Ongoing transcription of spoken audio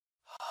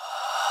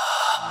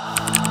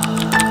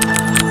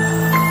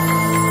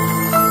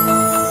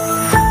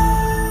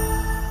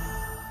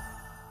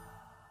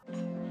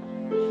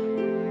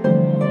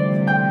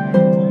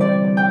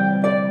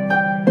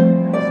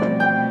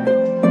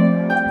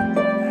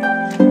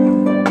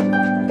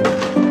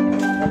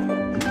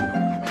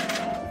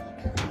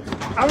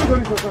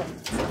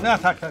না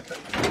থাক থাক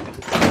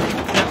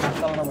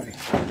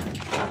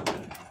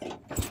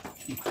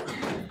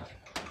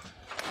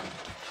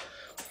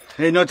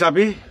এই নয়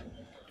চাবি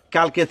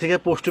কালকে থেকে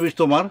পোস্ট অফিস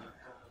তোমার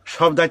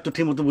সব দায়িত্ব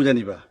ঠিক মতো বুঝে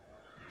নিবা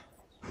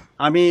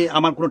আমি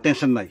আমার কোনো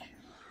টেনশন নাই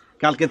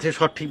কালকে থেকে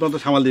সব ঠিক মতো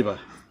সামাল দিবা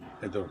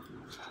এই তো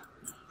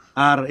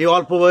আর এই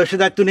অল্প বয়সে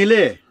দায়িত্ব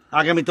নিলে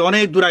আগামীতে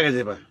অনেক দূর আগে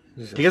যাবা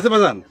ঠিক আছে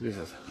বাজান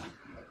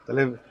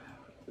তাহলে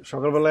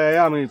সকালবেলায়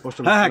আমি পোস্ট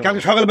অফিস হ্যাঁ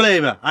কালকে সকালবেলায়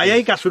আইবা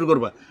আইয়াই কাজ শুরু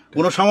করবা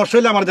কোনো সমস্যা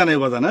হলে আমার জানাই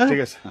বাজান হ্যাঁ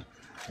ঠিক আছে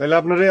তাহলে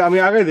আপনারে আমি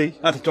আগে দেই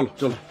আচ্ছা চলো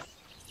চলো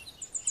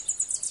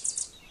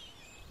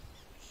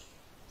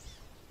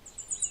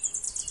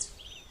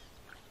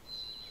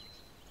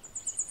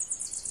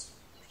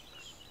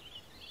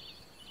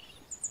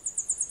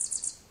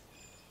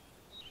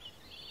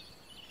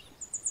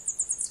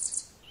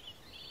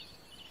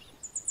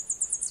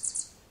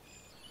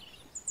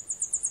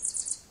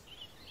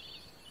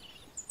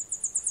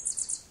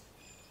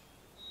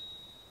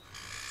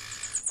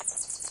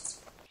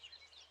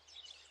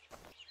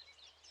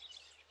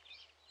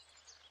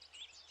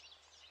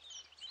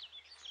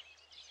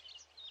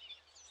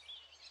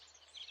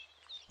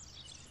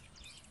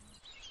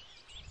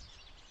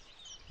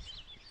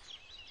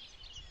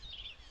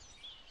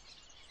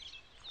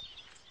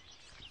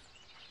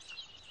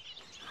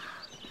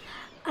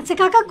আচ্ছা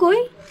কাকা কই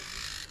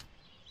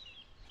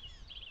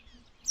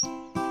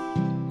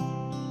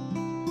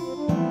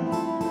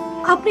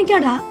আপনি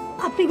কেডা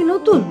আপনি কি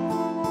নতুন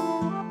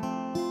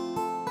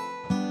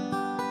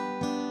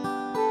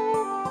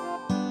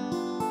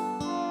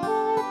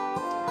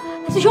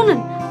আচ্ছা শোনেন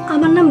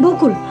আমার নাম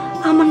বকুল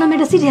আমার নামে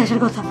এটা চিঠি আসার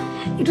কথা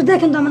একটু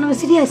দেখেন তো আমার নামে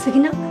চিঠি আসছে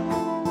কিনা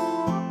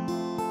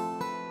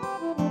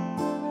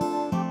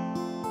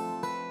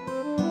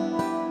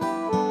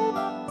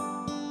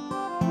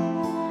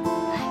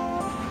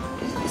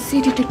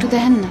চিঠিটা একটু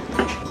দেখেন না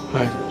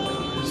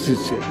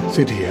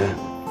চিঠি হ্যাঁ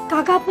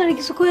কাকা আপনারা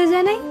কিছু কয়ে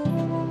যায় নাই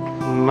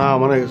না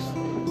মানে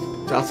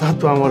চাচা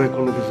তো আমার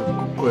কোনো কিছু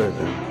কয়ে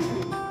যায়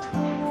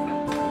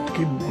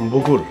কি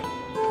বকুল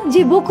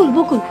জি বকুল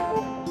বকুল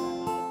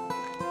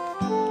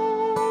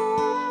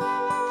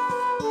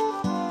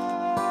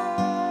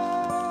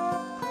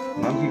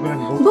নাম কি করেন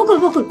বকুল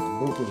বকুল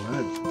বকুল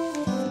হ্যাঁ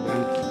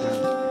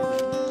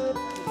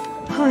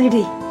হয়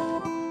রে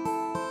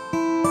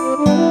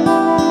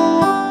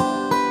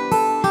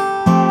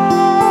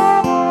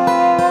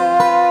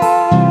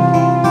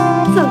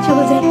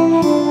চলো যাই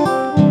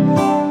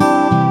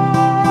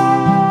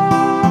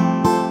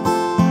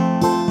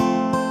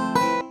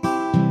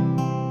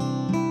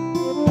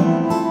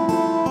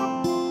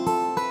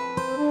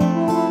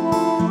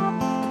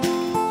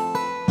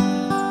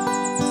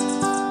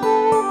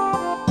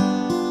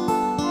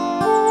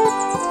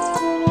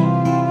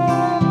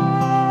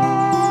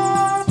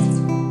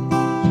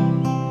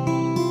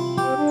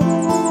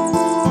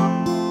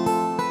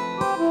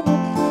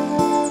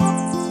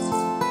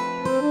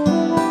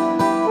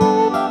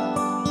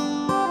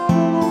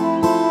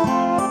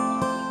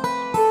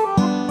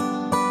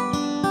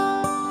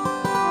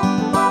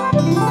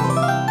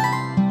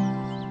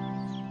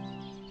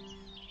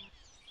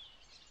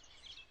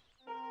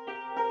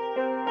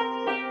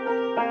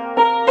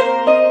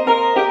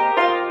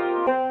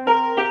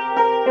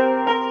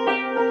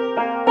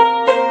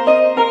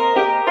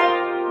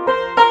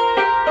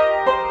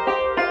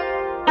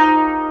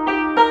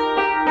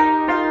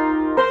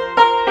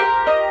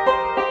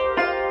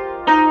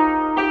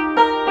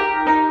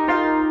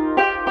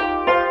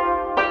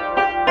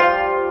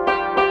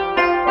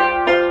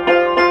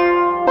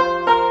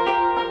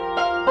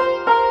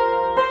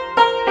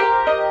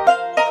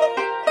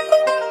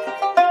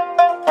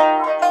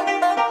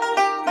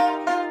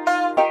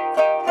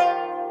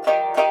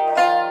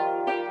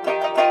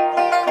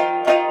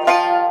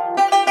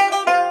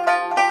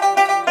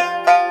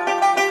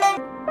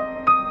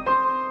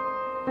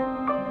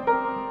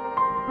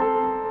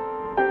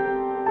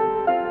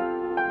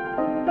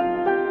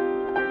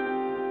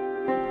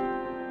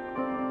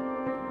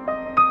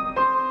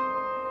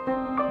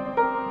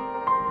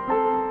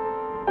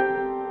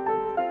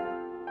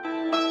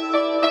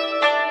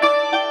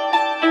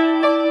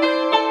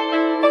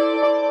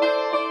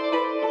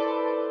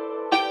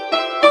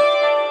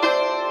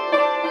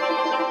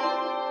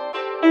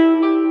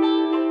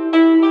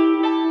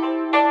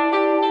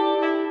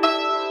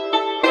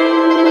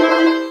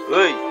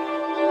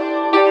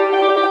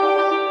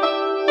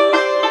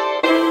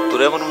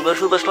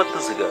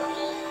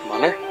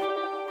মানে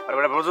আরে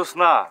বেটা বুঝছ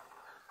না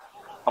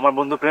আমার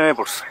বন্ধু প্রেমে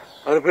পড়ছে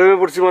আরে প্রেমে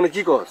পড়ছি মানে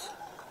কি কস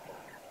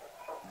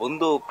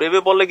বন্ধু প্রেমে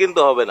পড়লে কিন্তু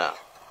হবে না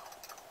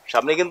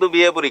সামনে কিন্তু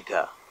বিয়ে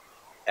পরীক্ষা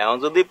এখন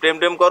যদি প্রেম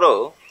টেম করো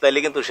তাইলে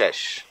কিন্তু শেষ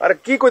আরে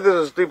কি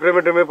কইতেছিস তুই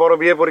প্রেমে টেমে পড়ো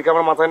বিয়ে পরীক্ষা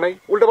আমার মাথায় নাই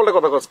উল্টা পাল্টা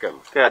কথা কস কেন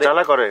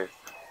চালা করে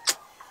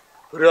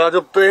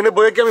রাজব তো এনে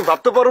বইয়ে কি আমি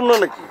ভাবতে পারুম না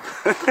নাকি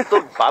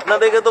তোর ভাবনা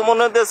দেখে তো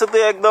মনে হইতেছে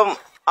তুই একদম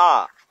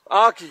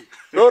কি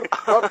তোর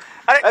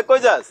আরে কই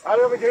যাস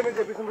আরে আমি জেনে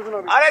যে পিছন পিছন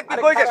আরে তুই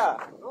কই যাস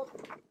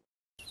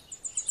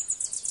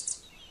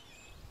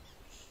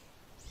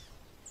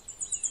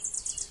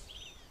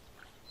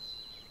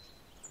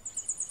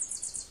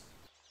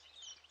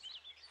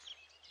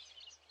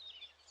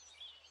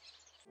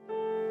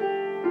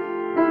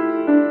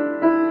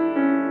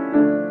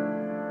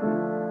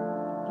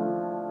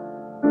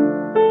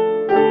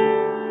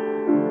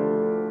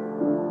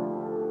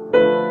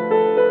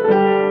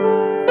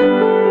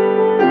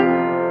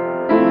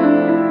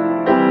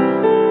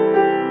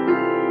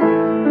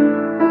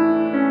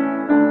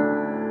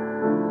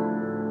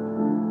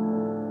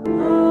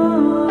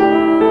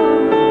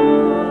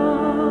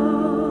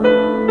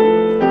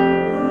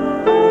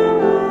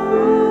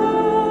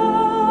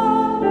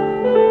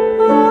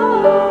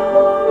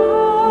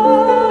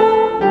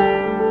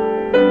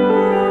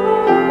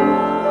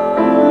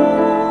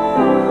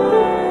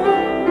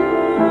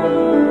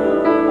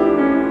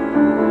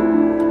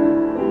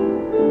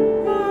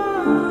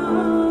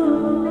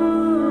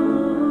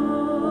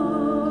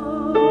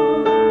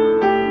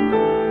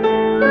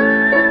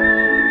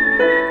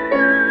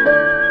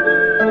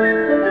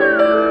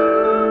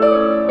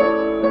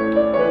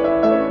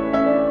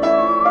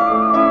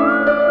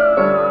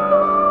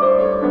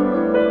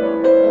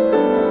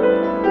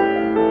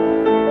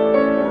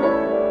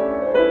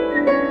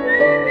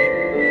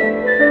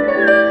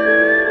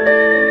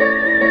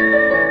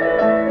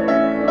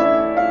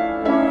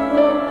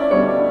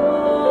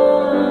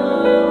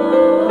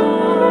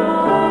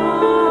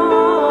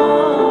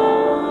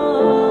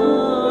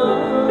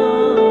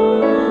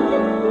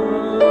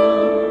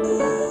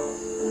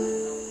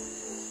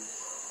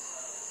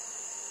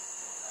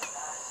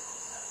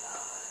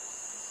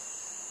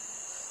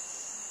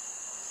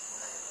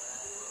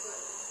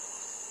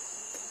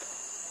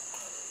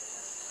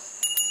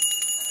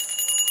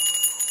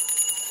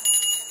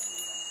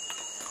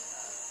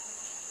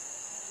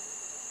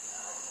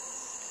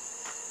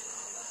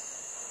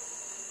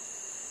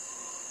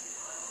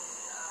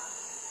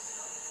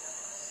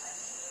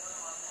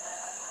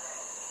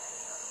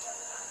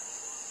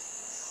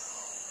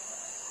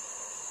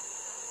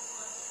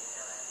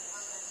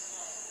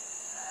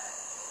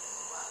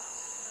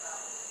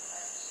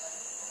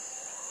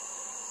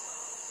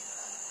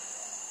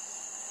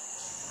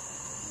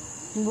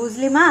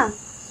বুঝলি মা,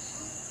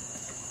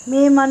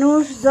 মেয়ে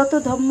মানুষ যত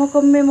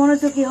ধর্মকর্মে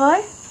মনোযোগী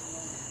হয়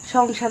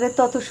সংসারে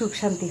তত সুখ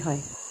শান্তি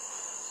হয়।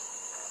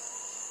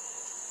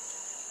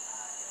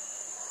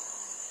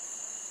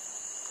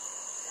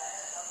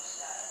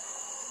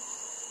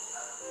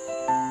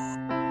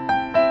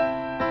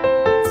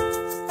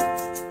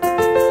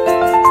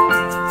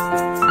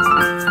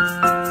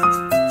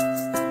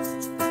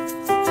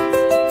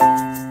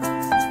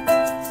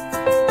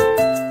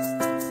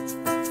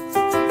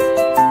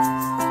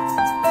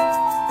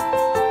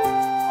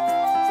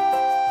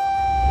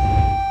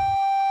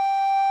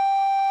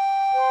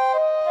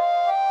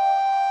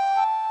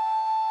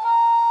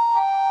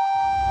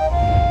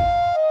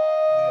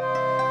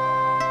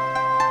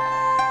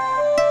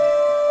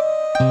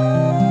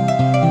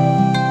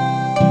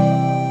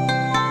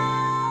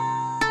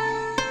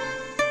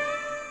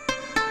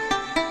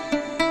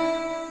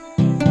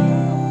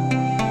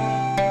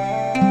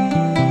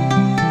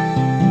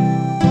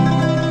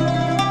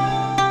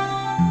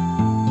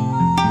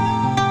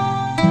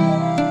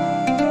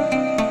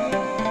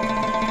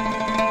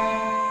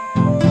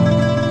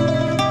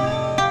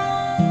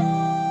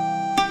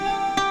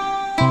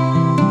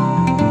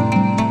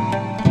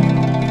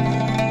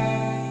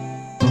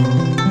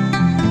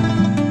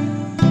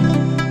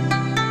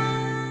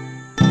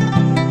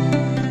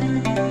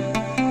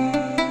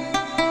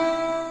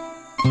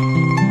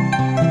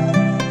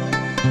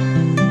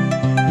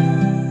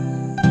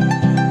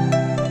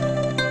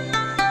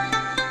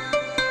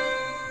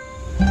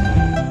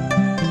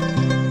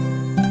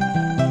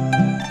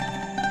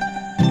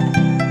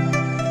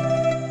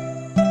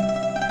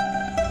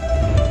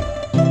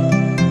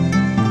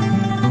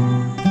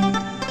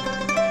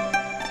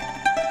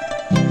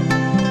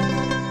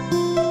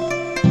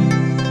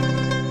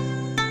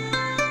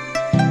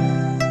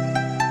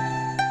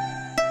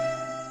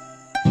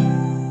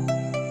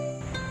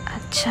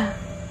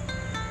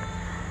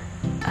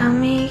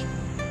 আমি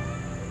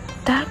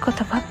তার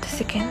কথা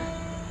ভাবতেছি কেন,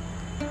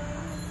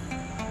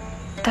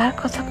 তার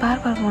কথা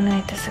বারবার মনে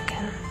হইতেছে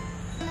কেন?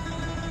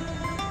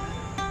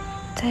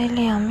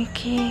 তাইলে আমি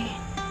কি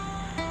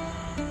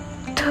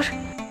তোর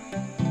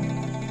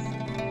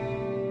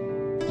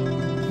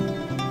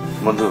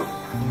বন্ধু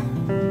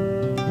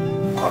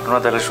ঘটনা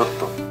তাহলে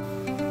সত্য?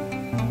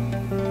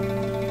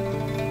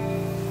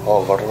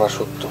 ঘটনা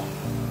সত্য।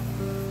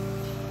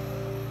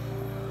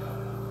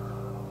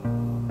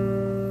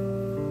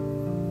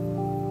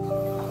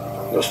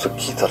 দোস্ত,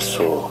 কি তার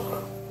চোখ,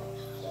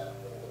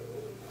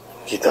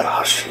 কি তার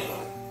হাসি,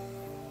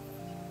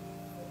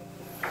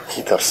 কি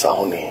তার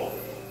চাহনি,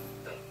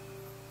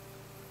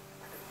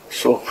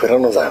 চোখ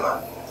ফেরানো যায় না।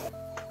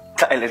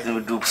 তাইলে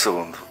তুমি ডুবছো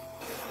বন্ধু।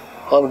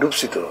 আমি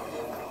ডুবছি তো।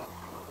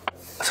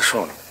 আচ্ছা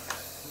শোন,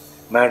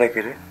 মায়াটা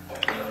কে রে?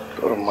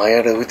 তোর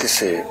মায়াটা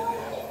হইতেছে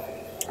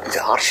যে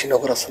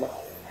আরশিনগর আছে না,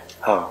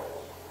 হ্যাঁ,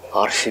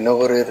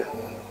 আরশিনগরের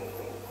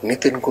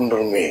নিতিন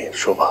কুণ্ডর মেয়ে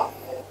শোভা।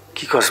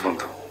 কি কস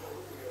বন্ধু?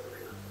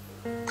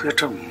 তুই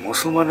একটা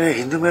মুসলমানে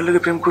হিন্দু মেয়ের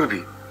লোকে প্রেম করবি?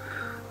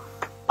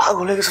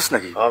 পাগল হয়ে গেছিস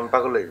নাকি? আমি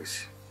পাগল হয়ে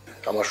গেছি।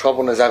 আমার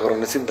স্বপ্নে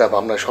জাগরণে চিন্তা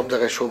ভাবনায় সব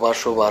জায়গায় শোভা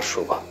শোভা আর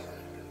শোভা।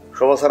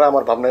 শোভা ছাড়া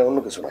আমার ভাবনায় অন্য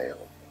কিছু নাই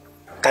এখন।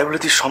 তাই বলে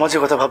তুই সমাজের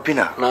কথা ভাববি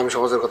না? না, আমি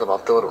সমাজের কথা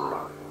ভাবতে পারবো না।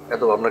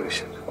 এত ভাবনা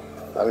কিসের?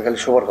 আমি খালি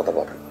শোভার কথা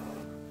ভাবি।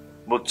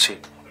 বুঝছি,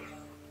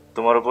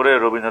 তোমার উপরে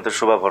রবীন্দ্রনাথের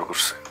শোভা ভর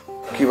করছে।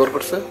 কি ভর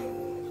করছে?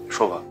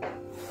 শোভা,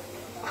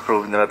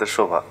 রবীন্দ্রনাথের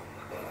শোভা।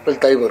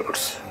 তাই ভর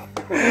করছে।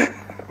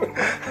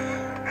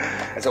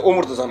 আচ্ছা,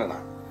 ওমর তো জানে না।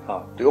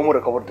 হ্যাঁ, তুই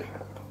ওমরের খবর দে।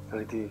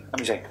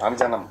 আমি যাই। আমি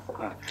জানাম।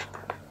 হ্যাঁ,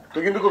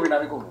 তুই কিন্তু কবি না,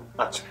 আমি কবি।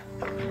 আচ্ছা।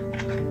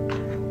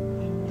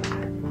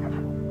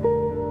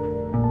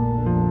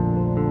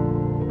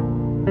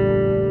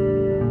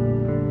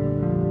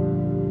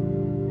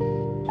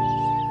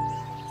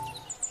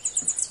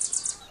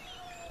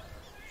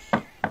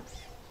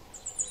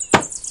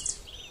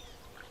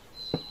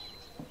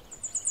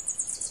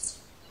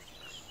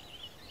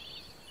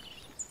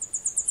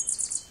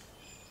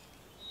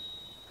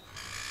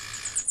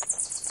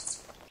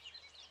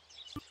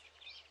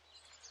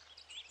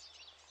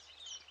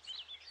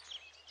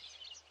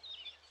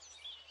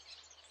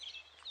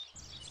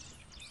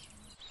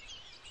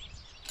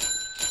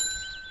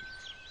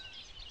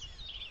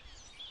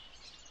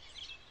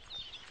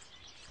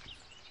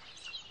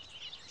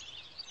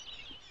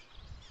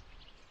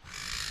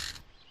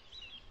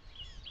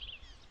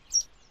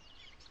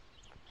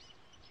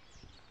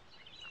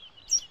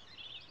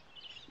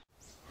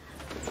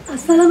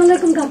 আসসালামু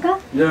আলাইকুম কাকা।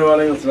 জি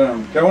ওয়ালাইকুম আসসালাম।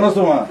 কেমন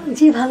আছো মা?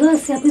 জি ভালো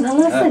আছি, আপনি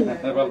ভালো আছেন?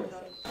 ভালো।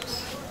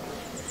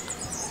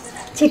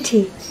 চিঠি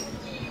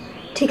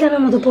ঠিকানা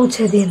মতো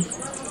পৌঁছে দিন।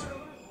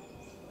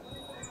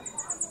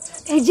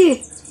 এই যে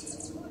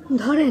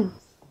ধরেন,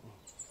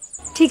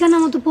 ঠিকানা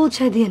মতো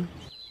পৌঁছে দিন।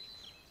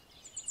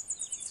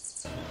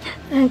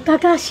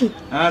 কাকা আসি।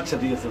 আচ্ছা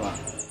ঠিক আছে মা।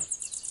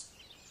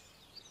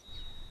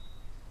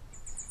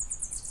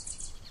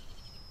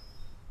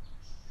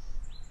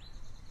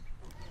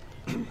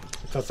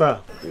 চাচা,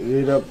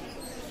 এইটা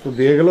তো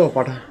দিয়ে গেল,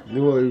 পাঠা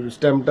দিব।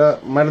 স্ট্যাম্পটা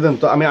মারে দেন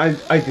তো, আমি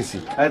আইতেছি।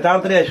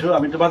 তাড়াতাড়ি আসো,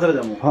 আমি একটু বাজারে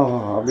যাবো। হ্যাঁ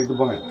হ্যাঁ, আপনি একটু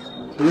বলেন।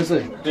 ঠিক আছে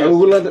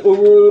ওগুলা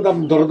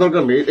ধরা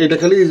দরকার নেই এটা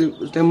খালি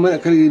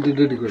খালি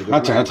রেডি করে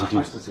আচ্ছা আচ্ছা ঠিক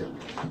আছে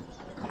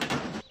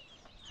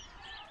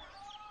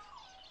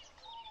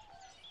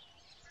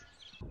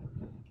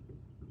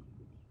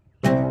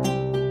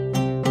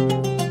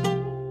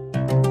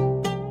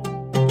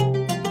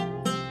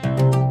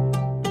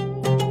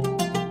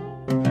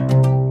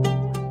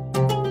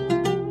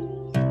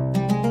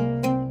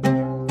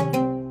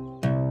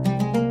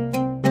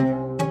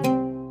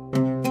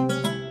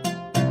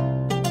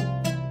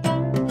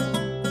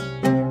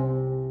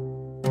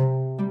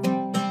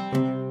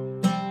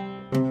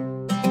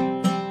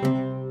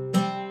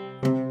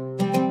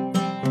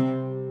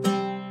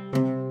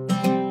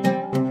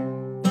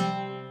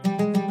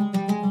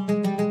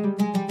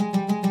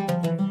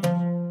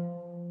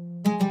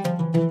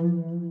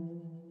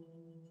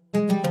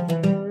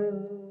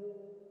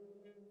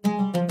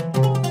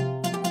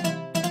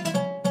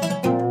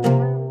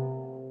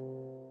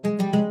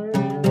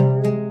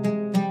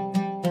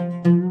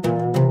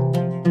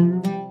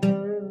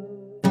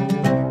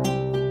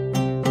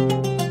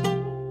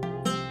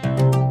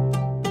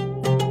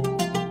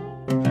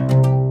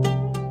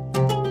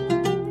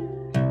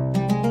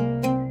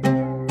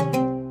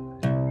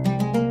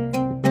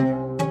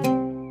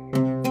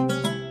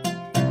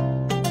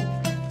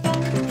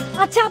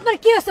আচ্ছা আপনার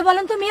কি হয়েছে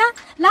বলেন তো মিয়া?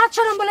 লাজ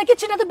শরম বলে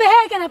কিছু না তো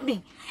বেহায়া কেন আপনি?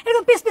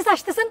 এরকম পিস পিস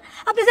আসতেছেন।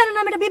 আপনি জানেন না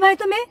আমি এটা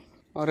বিবাহিত মেয়ে?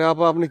 আরে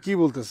আপা আপনি কি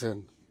বলতেছেন?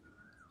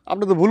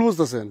 আপনি তো ভুল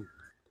বুঝতেছেন।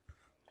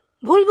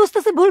 ভুল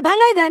বুঝতেছে, ভুল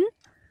ভাঙাই দেন।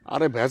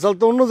 আরে ভেজাল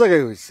তো অন্য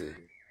জায়গায় হয়েছে।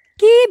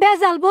 কি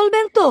ভেজাল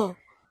বলবেন তো?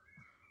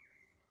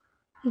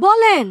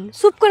 বলেন,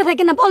 চুপ করে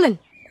থাকেন না, বলেন।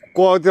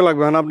 কইতে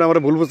লাগবে না, আপনি আমার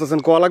ভুল বুঝতেছেন,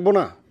 কোয়া লাগবো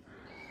না?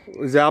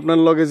 ওই যে আপনার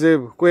লগে যে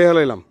কয়ে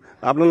হেলাইলাম,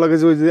 আপনার লগে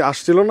যে ওই যে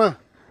আসছিল না,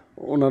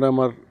 ওনারা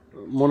আমার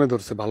মনে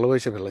ধরছে,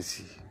 ভালোবাসে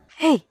ফেলাইছি।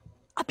 এই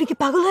আপনি কি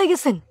পাগল হয়ে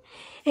গেছেন?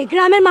 এই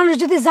গ্রামের মানুষ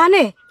যদি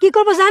জানে কি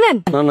করবো জানেন?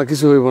 না না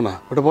কিছু হইব না,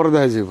 ওটা পরে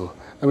দেখা যাইব।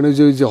 আমি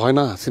ওই যে হয়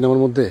না সিনেমার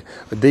মধ্যে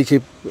দেখে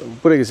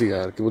পড়ে গেছি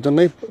আর কি, বুঝছেন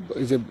নাই?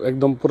 এই যে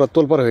একদম পুরো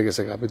তোলপাড় হয়ে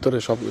গেছে ভিতরে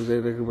সব,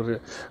 একেবারে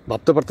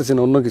ভাবতে পারতেছি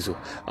না অন্য কিছু।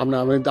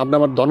 আপনি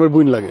আমার ধর্মের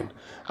বুইন লাগেন,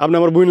 আপনি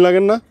আমার বুইন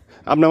লাগেন না,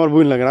 আপনি আমার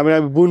বুইন লাগেন। আমি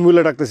বুইন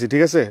বলে ডাকতেছি,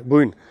 ঠিক আছে?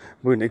 বুইন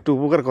বুইন একটু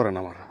উপকার করেন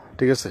আমার,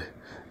 ঠিক আছে?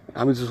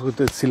 আমি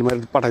তো সিলমার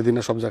পাঠাই দিই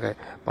না, সব জায়গায়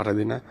পাঠাই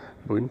দিই না।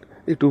 বুইন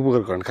একটু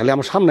উপকার করেন, খালি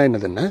আমার সামনে আইনা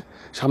দেন না,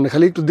 সামনে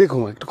খালি একটু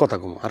দেখুন, একটু কথা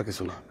কম, আর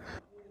কিছু না।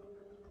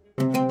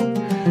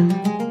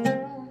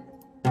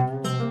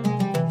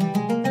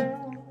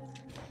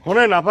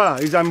 শোনেন আপা,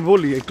 এই যে আমি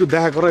বলি একটু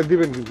দেখা করে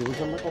দিবেন কিন্তু,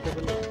 বুঝছেন না? কথা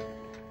বলে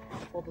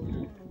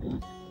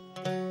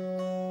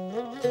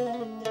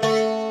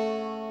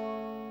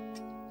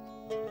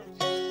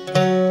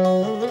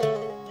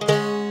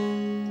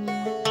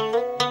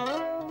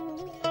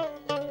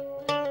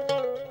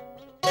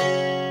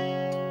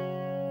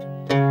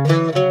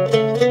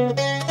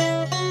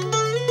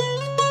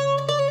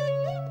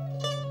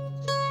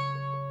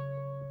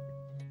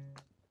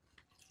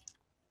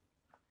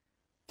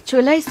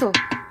চলে আইসো,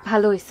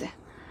 ভালো হইছে।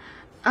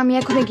 আমি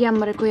এখন গিয়ে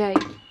আমারে কই আই,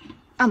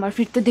 আমার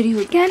ফিরতে দেরি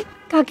হই। কেন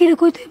কাকিরে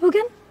কইতে হইব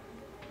কেন?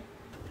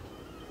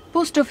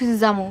 পোস্ট অফিসে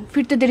যামু,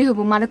 ফিরতে দেরি হইব,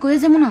 মানে কইয়া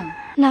যাবো না?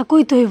 না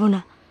কইতে হইব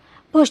না,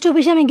 পোস্ট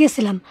অফিসে আমি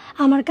গেছিলাম,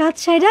 আমার কাজ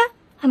সাইরা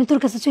আমি তোর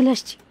কাছে চলে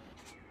আসছি।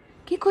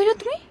 কি কইলা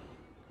তুমি?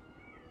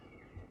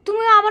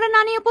 তুমি আমারে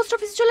না নিয়ে পোস্ট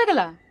অফিসে চলে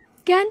গেলা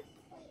কেন?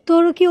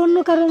 তোর কি অন্য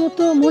কারোর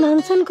মতো মন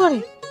আনসান করে?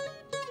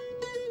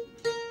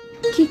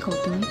 কি কও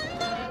তুমি?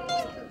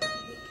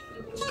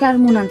 কার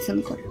মন আনসান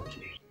করে?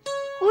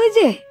 ওই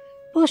যে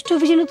পোস্ট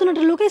অফিসে নতুন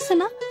একটা লোক এসছে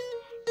না,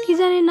 কি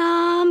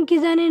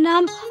জানি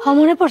নাম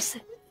মনে পড়ছে,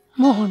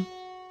 মোহন।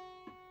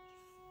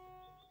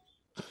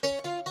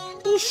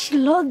 ইস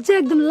লজ্জা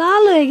একদম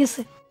লাল হয়ে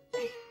গেছে।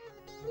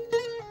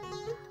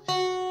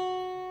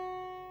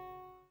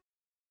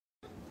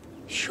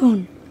 শোন,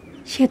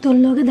 সে তোর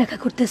লগে দেখা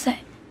করতে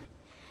চায়।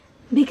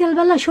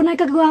 বিকেলবেলা সোনাই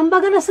কাকু আম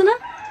বাগান আছে না,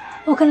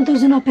 ওখানে তোর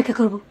জন্য অপেক্ষা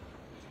করব।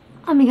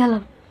 আমি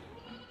গেলাম।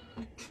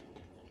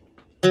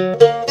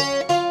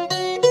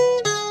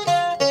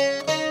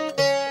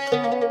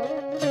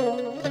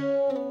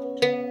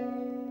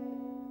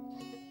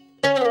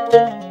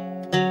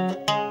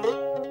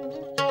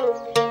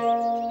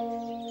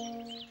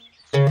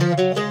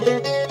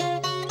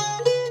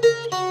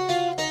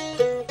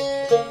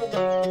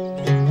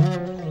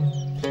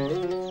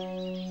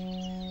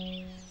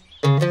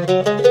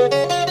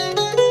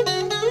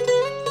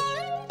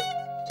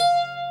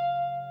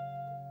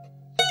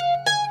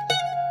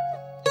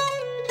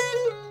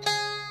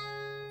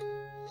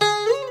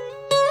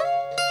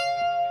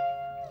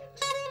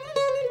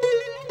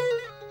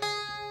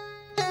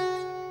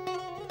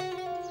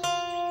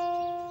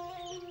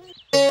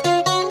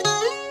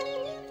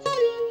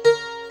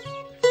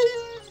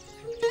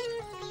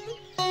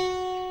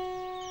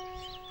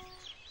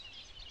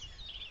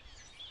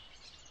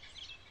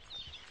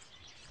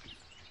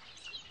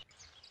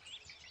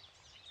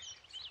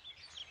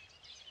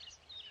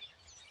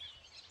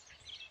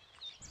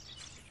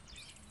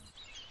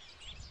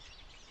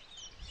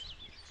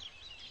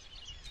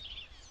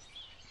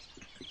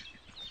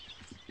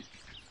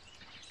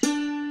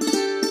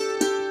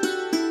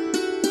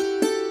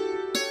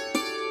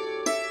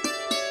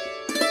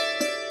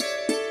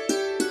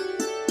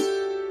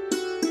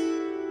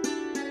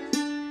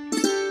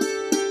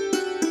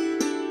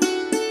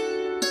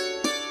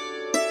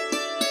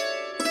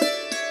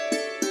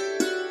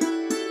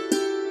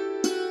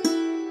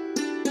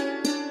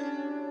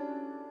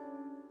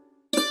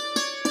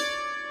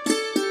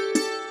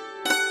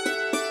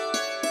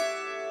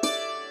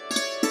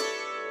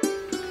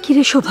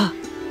 কিরে শোভা,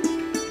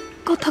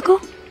 কথা কো।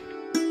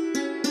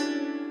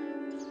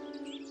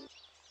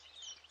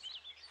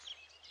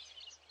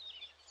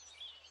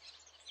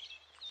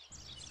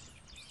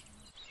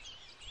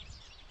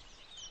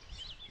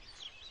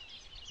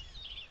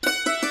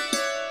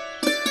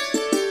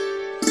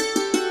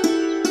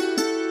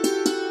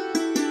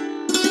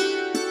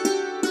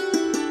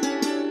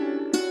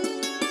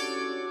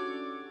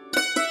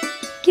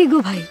 কি গো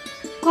ভাই,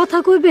 কথা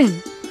কইবেন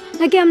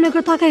নাকি আপনি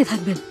করে তাকাই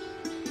থাকবেন?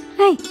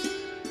 এই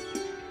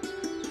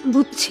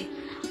বুঝছি,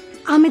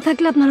 আমি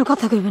থাকলে আপনারা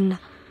কথা কইবেন না,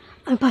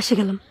 আমি পাশে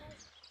গেলাম।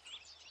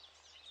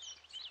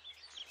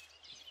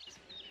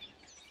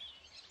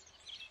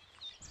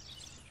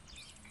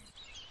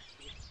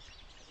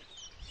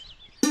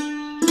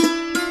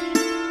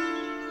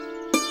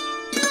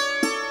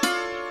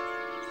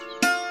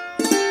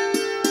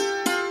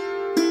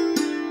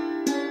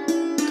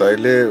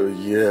 তাইলে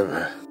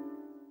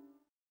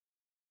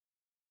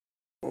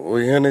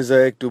ওইখানে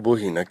যায় একটু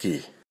বহি নাকি?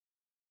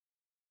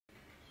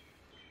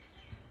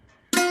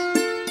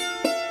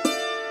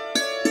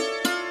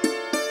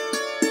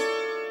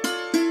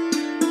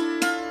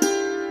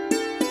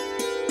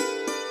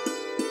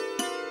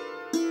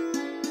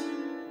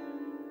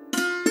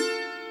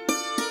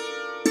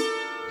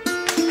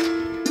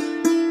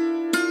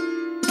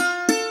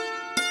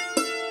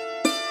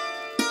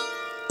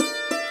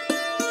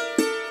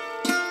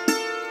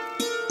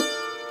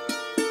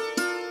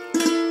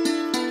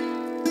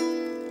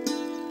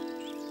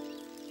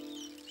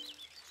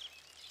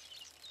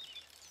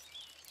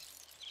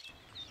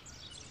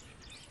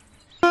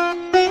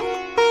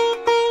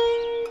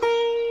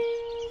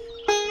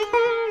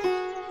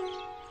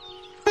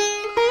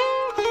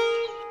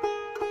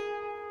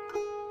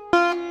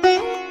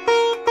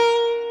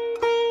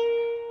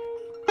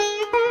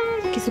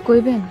 কিছু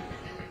কইবেন?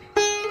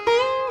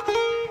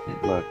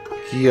 না,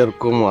 কি আর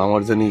কম,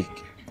 আমার জানি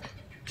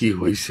কি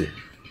হইছে।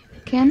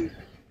 কেন?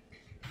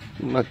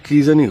 না কি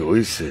জানি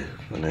হইছে,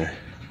 মানে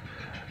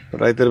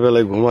রাতের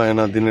বেলায় ঘুমায়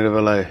না, দিনের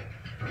বেলায়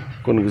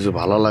কোনো কিছু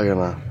ভালো লাগে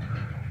না।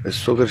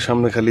 চোখের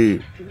সামনে খালি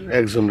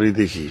একজনেরই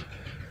দেখি,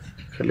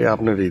 খালি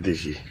আপনারই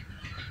দেখি,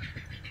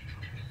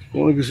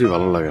 কোনো কিছুই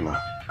ভালো লাগে না।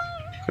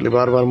 খালি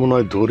বারবার মনে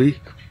হয় ধরি,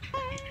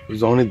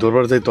 যখনই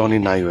ধরবার যাই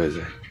তখনই নাই হয়ে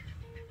যায়।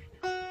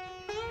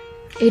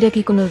 এটা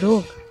কি কোনো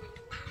রোগ?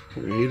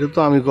 এটা তো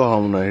আমি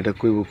কহাম না, এটা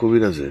কইব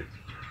কবিরাজে।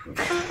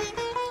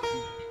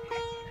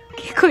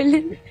 কি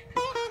কইলেন?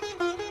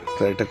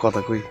 তা একটা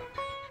কথা কই,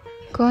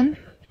 কোন?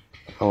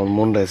 আমার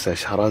মনটায় চায়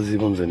সারা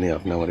জীবন জানি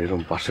আপনি আমার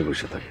এরকম পাশে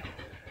বসে থাকেন,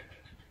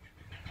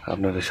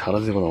 আপনার সারা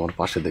জীবন আমার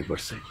পাশে দেখবার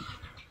চাই।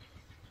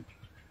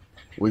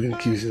 ওই দিন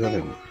কি হয়েছে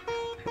জানেন?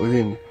 ওই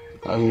দিন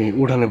আমি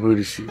উঠানে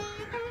বইছি,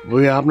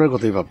 বই আপনার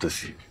কথাই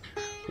ভাবতেছি,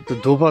 তো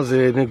ধোপা যে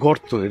এনে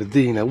গর্ত এটা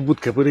দিই না, উবুত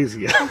খেয়ে পড়ে গেছি।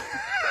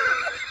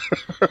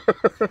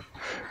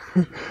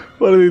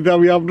 পরে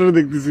আমি আপনারা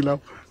দেখতেছিলাম।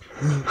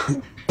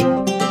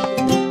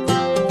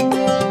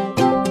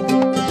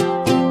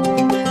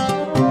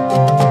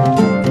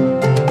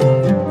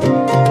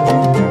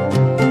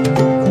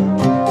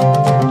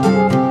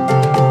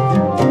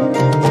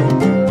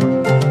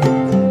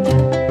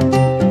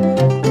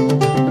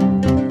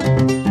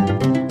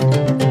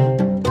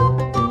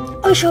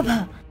 ওই শোভা,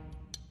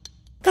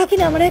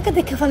 কাকিনা আমার একা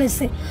দেখে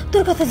ফেলেছে,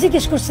 তোর কথা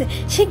জিজ্ঞেস করছে,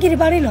 শিগগিরই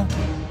বাড়িল।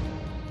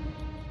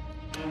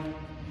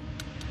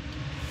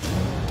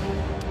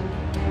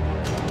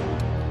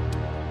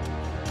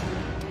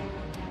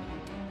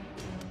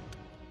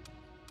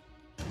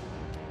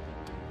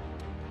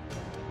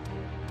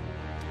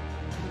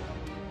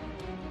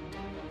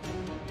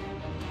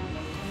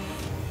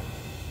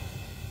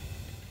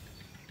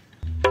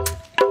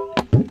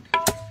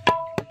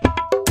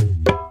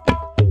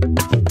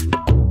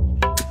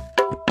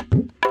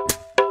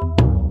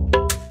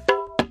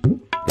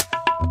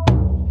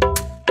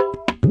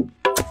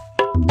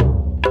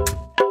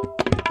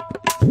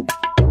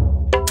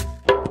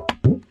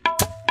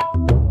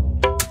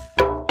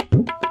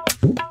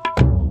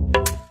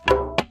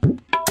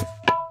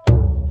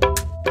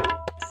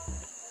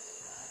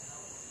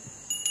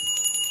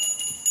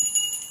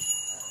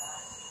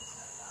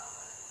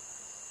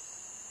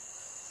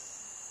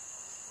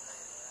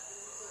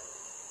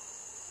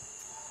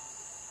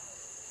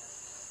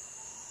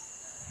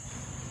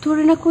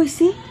 তোরে না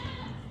কইছি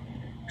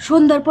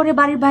সন্ধ্যার পরে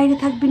বাড়ির বাইরে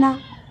থাকবি না।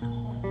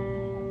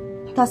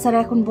 তাছাড়া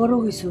এখন বড়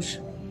হইছস,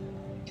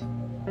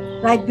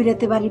 রাত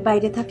বিরাতে বাড়ির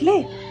বাইরে থাকলে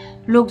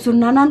লোকজন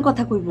নানান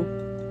কথা কইব।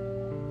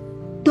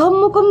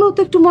 ধম্মকম্মেও তো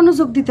একটু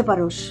মনোযোগ দিতে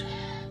পারোস।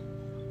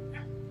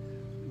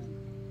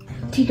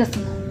 ঠিক আছে,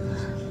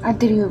 আর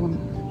দেরি হইব না।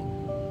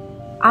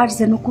 আর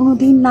যেন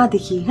কোনোদিন না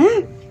দেখি, হ্যাঁ?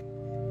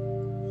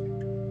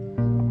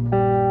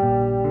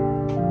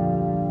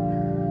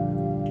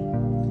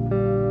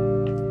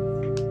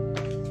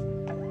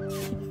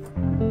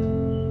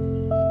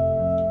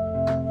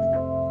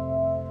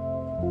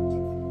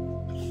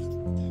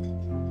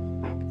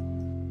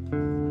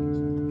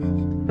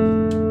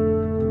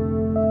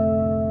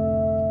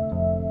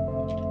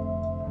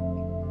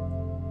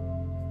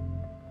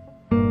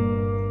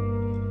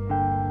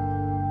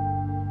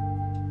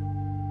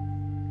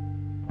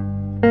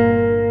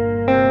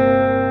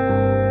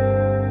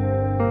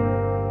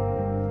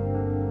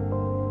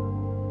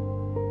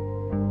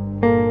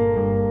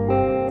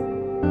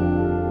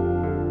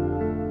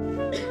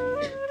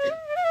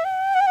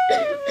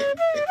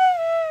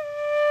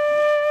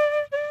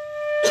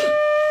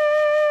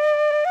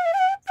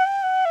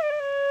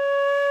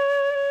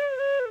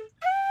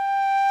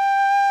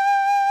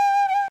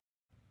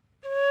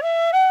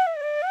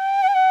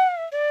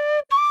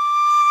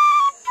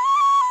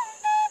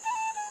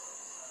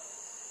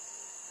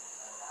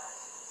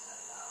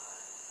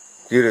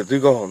 কি রে তুই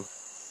কখন?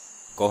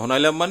 কখন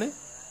আইলাম মানে?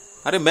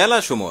 আরে মেলা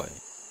সময়।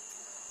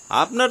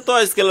 আপনার তো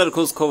আজকাল আর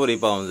খোঁজ খবরই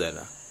পাওয়া যায়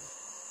না।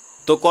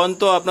 তো কন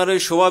তো আপনার ওই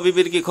শোভা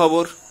বিবির কি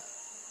খবর?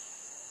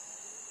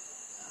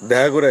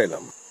 দেখা করে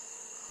এলাম।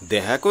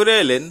 দেখা করে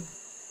এলেন?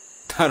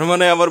 তার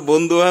মানে আমার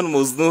বন্ধু হান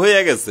মজনু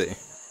হয়ে গেছে।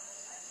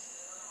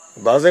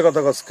 বাজে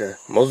কথা কসকে,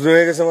 মজনু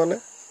হয়ে গেছে মানে?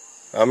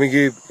 আমি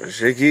কি,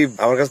 সে কি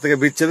আমার কাছ থেকে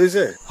বিচ্ছেদ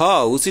হয়েছে?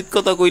 হ্যাঁ, উচিত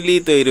কথা কইলি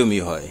তো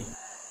এরমই হয়।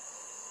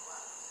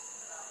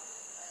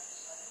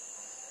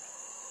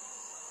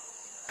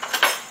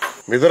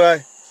 ভিতর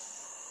আয়।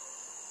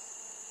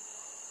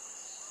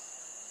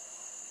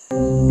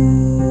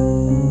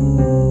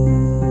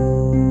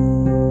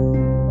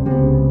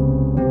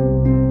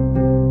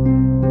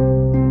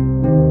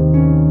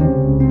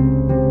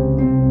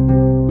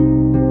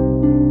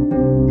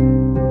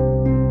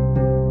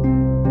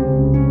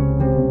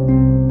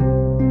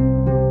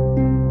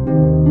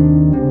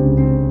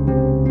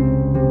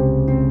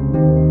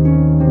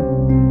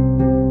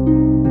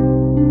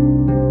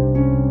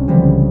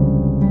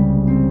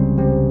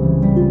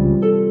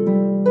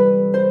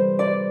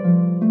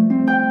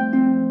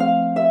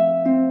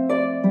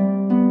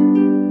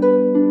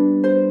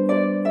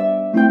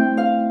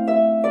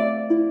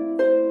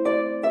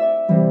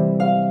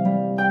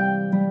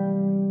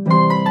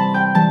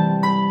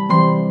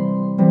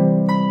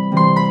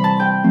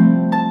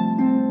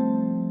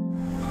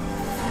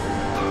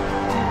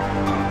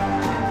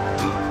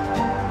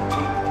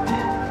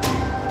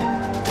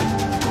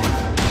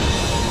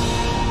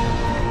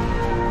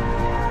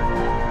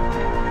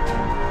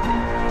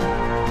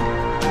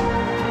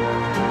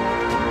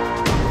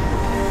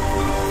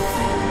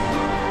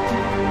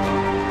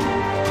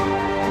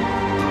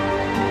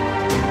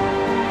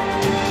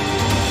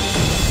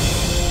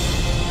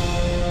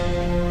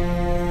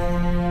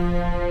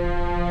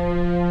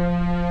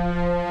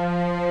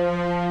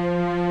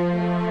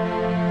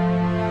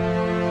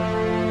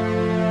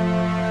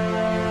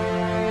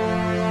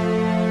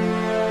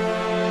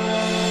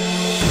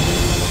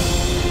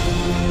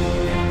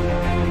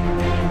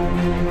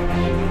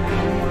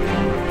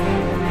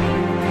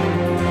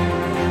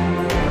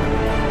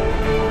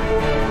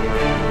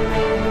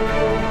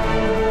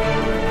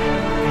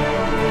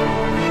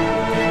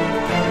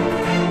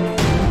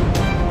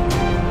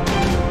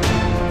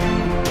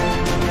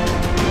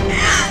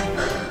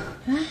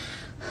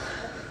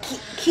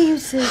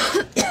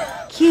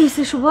 কি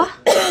হয়েছে শোভা?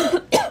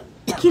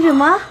 কি রে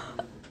মা,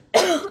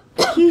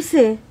 কি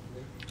হয়েছে?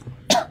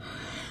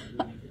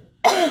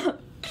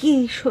 কি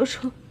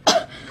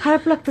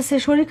খারাপ লাগতেছে?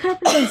 শরীর খারাপ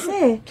লাগতেছে?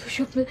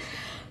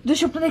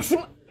 দুঃস্বপ্ন দেখছি।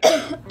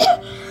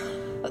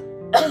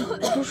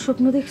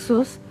 স্বপ্ন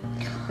দেখছোস?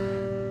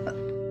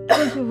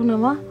 না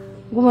মা,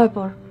 ঘুমায়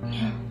পড়।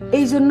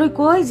 এই জন্যই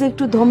কই যে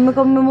একটু ধম্মে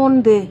কম্মে মন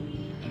দে,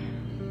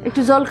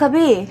 একটু জল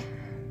খাবি?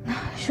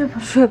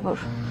 শুয়ে পড়।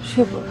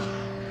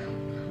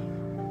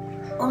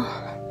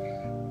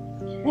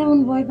 এমন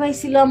ভয়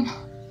পাইছিলাম।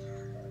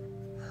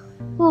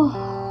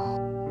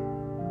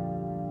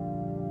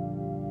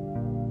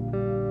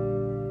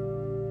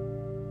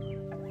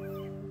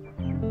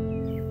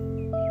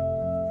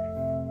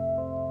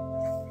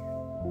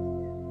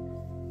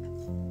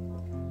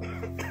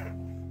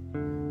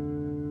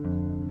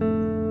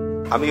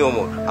 আমি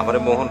ওমর, আমারে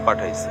মোহন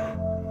পাঠাইছে।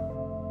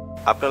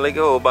 আপনার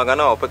লাগে ও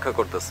বাগানে অপেক্ষা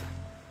করতেছে।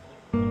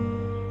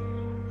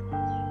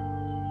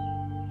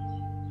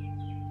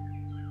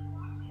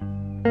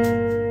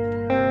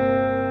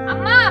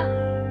 আম্মা,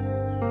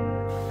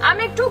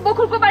 আমি একটু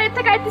বকুলপুর বাড়ির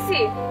থেকে আইতেছি।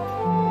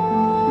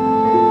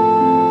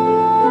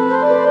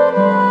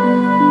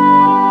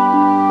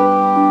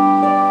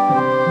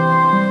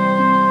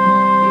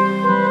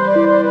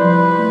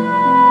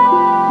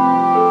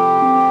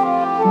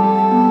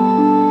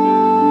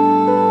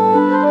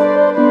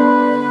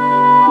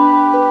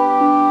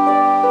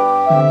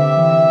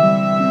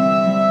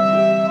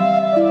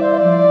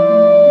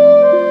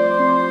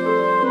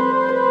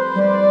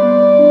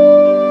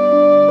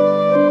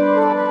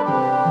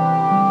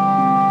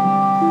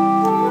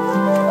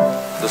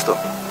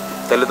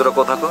 তাহলে তোরা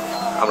কথা কর,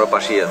 আমরা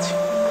পাশেই আছি।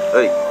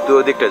 এই তুই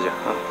ওই দিকটা যা,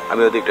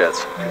 আমি ওই দিকটা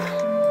আছি।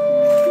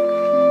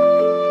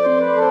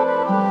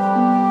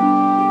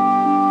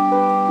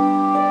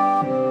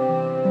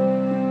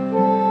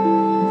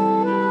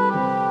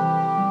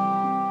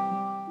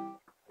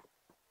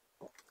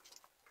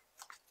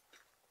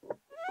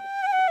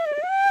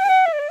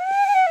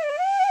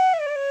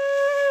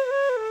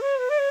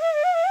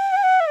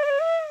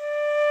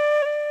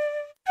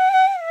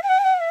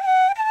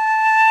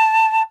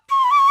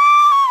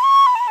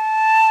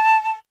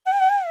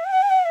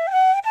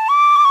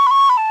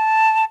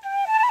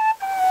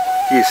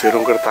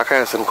 সেরকম করে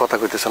তাকায় আছেন, কথা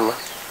কইতেছেন না?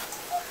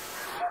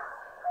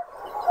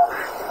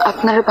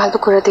 আপনারা ভালো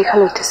করে দেখা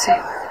লইতেছে।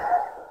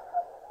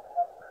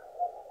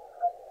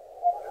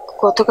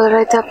 গতকাল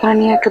রাতে আপনারা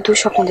নিয়ে একটা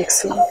দুঃস্বপ্ন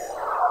দেখছিলাম,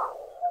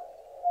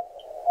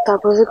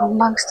 তারপরে যে ঘুম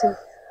ভাঙছে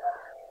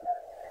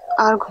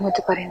আর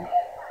ঘুমাতে পারিনি।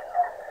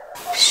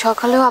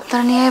 সকালেও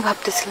আপনারা নিয়ে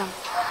ভাবতেছিলাম,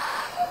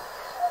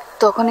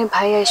 তখনই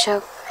ভাই আইসা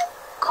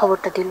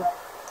খবরটা দিল।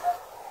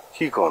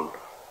 কি কোন?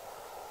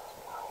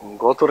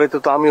 গত রাতে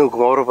তো আমিও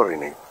ঘুমাবার পারি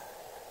নাই,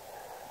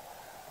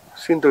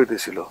 চিন্তা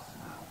হইতেছিল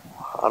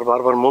আর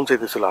বারবার মন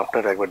চাইতেছিল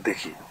আপনার একবার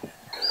দেখি,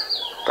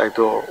 তাই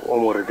তো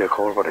ওমরে দিয়ে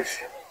খবর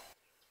পাঠাইছি।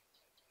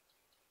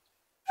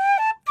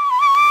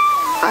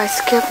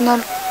 আজকে আপনার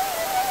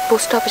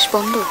পোস্ট অফিস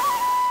বন্ধ?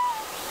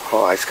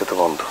 হ্যাঁ, আজকে তো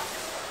বন্ধ।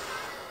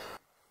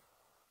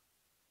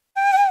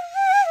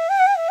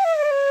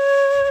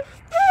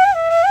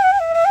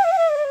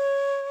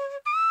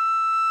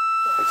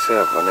 আচ্ছা,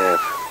 মানে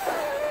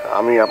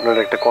আমি আপনার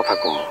একটা কথা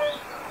কম,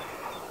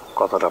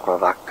 কথাটা আপনার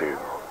রাখতে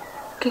হইব।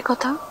 কি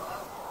কথা?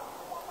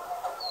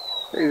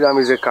 এই যে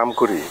আমি যে কাম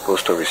করি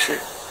পোস্ট অফিসে,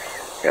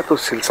 এত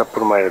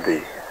সিলসাপ্পুর মায়ের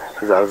দিই,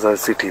 যার যার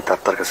চিঠি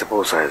তার কাছে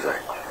পৌঁছায়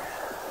যায়।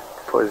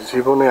 তো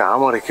জীবনে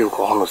আমারে কেউ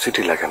কখনো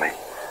চিঠি লেখে নাই,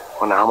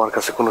 মানে আমার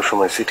কাছে কোনো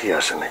সময় চিঠি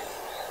আসে নাই।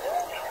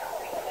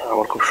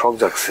 আমার খুব শখ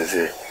জাগছে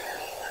যে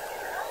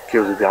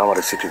কেউ যদি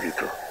আমারে চিঠি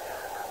দিত,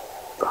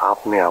 তো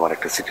আপনি আমার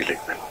একটা চিঠি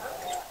লিখবেন।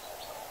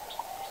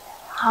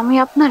 আমি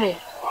আপনারে?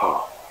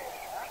 হ্যাঁ,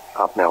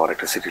 আপনি আমার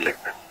একটা চিঠি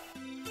লিখবেন,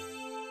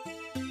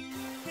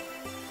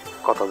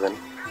 কথা দেন।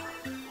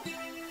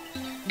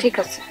 ঠিক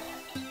আছে,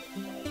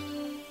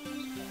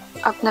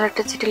 আপনার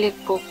একটা চিঠি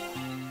লিখবো,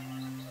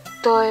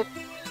 তো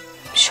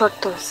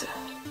শর্ত আছে।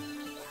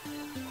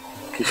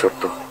 কি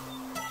শর্ত?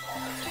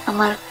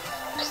 আমার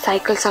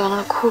সাইকেল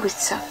চালানোর খুব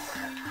ইচ্ছা,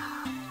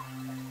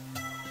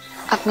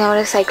 আপনি আমার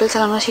সাইকেল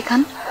চালানো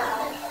শেখান,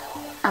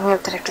 আমি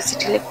আপনার একটা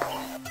চিঠি লিখবো।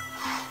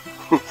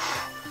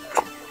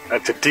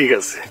 আচ্ছা ঠিক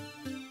আছে,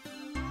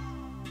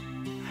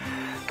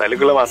 তাইলে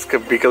গেলাম আজকে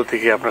বিকাল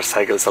থেকে আপনার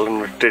সাইকেল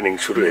চালানোর ট্রেনিং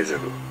শুরু হয়ে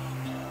যাবে।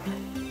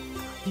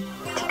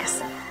 ঠিক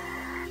আছে,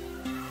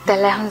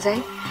 তাহলে এখন যাই,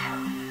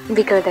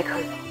 বিকালে দেখা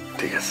হবে।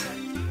 ঠিক আছে,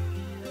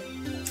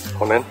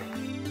 শোনেন,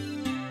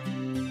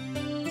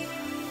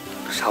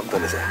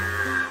 সাবধানে যায়।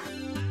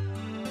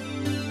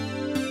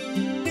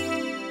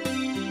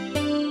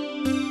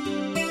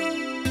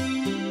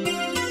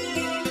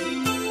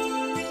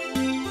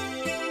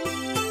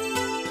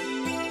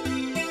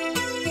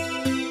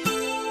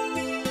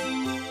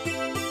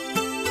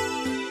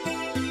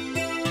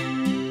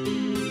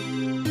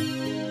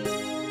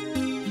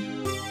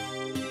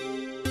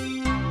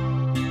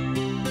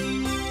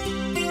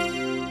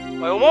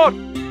 ওমর,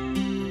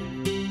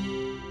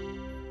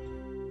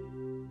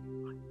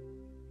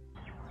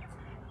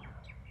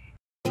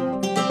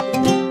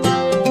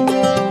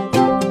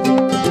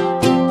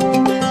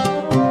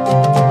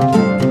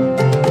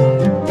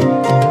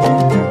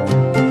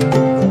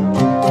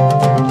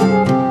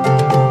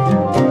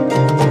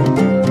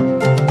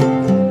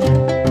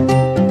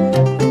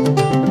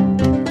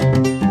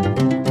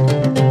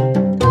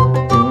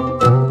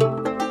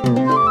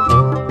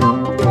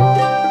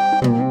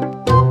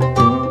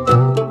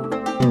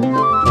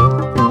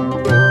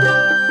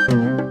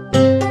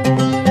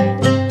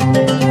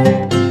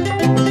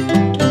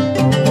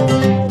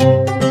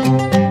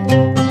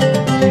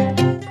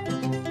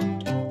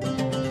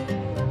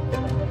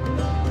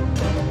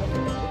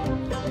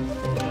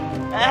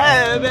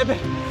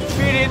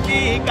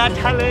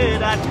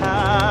 কাঁঠালের আঠা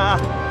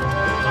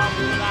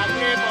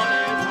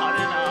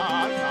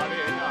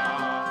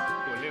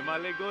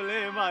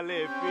গোলে মালে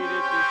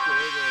পিরিতি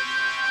করে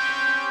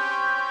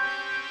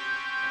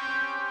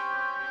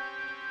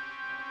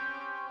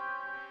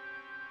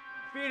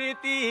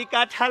পিরিতি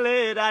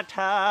কাঁঠালের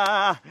আঠা,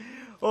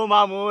 ও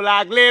মামু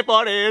লাগলে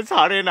পরে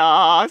ছাড়ে না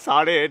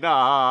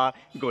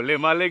গোলে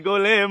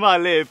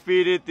মালে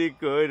পিরিতি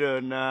করো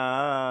না,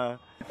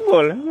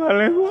 গোলে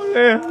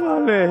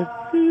মালে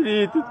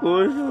পিরিত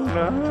করো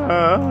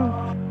না,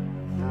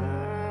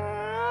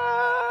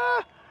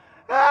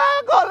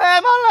 গোলে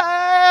মালে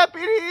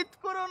পিরিত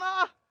করো না,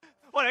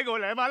 ওরে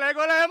গোলে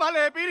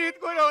মালে পিরিত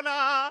করো না,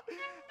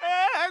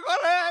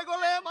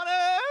 গোলে মালে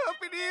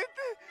পিরিত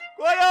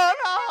করো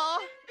না।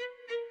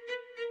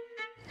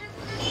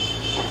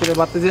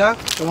 বাতিজা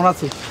কেমন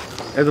আছিস?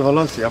 এই তো ভালো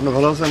আছি, আপনি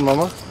ভালো আছেন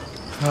মামা?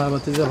 হ্যাঁ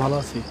বাতিজা ভালো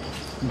আছি।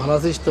 ভালো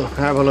আছিস তো?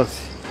 হ্যাঁ ভালো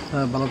আছি।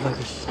 হ্যাঁ ভালো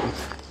থাকিস।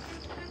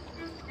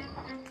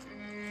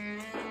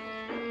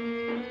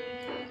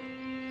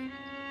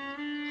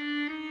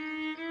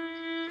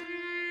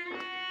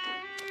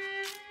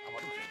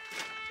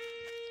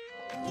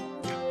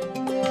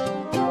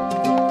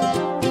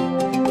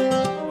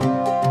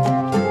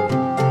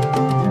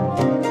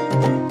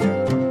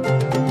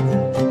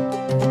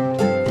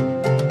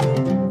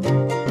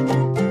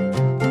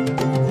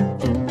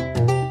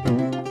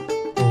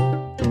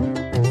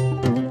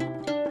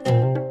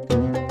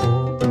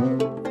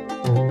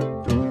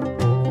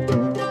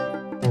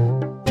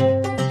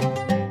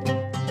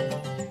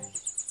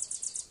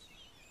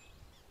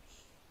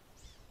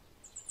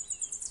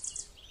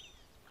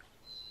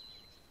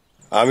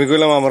 আমি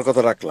কইলাম আমার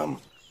কথা রাখলাম,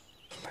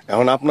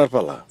 এখন আপনার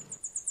পালা।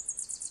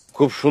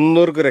 খুব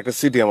সুন্দর করে একটা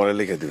চিঠি আমার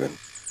লিখে দিবেন।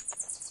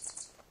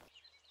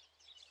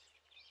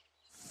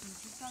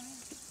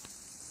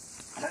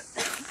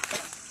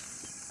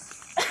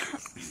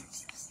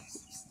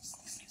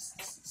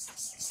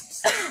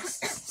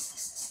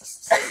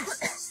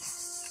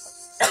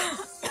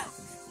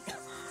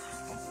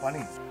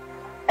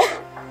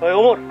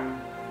 ওমর,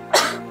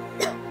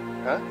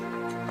 হ্যাঁ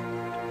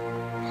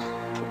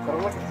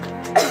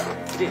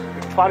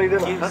পানি দে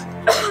না,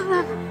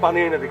 পানি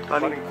এনে দেখ,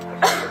 পানি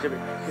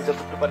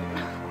পানি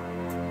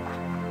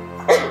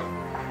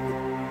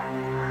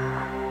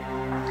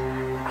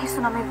কিছু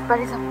না, আমি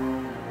বাড়ি যাবো।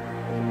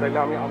 তাইলে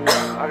আমি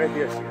আগে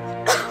দিয়ে আসি।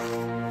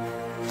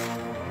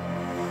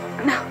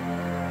 না,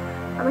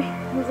 আমি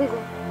নিজে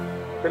যাই।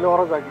 তাহলে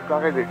ওরা যাই, একটু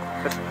আগে দেখ।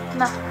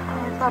 না,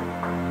 আমি পারবো।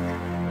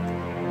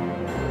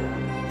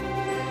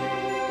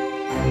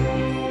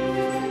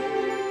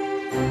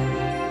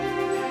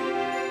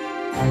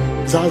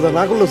 যা যা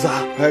না করলো যা,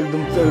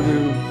 একদম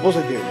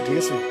পৌঁছাই দিয়ে, ঠিক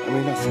আছে? আমি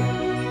না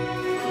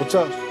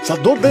বুঝছা, যা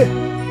দৌড় দে।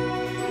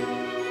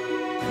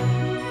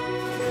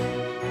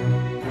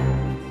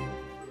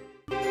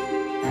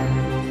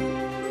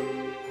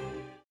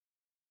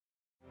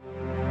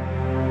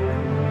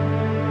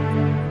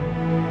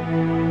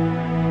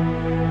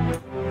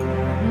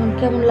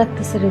 কেমন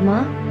লাগতেছে রে মা?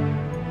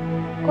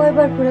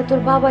 কয়বার করে তোর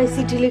বাবাই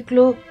চিঠি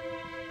লিখলো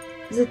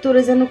যে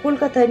তোরে যেন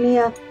কলকাতায়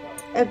নিয়ে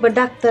একবার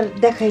ডাক্তার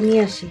দেখাই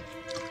নিয়ে আসি।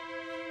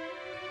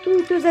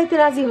 তুই তো যাইতে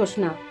রাজি হস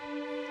না।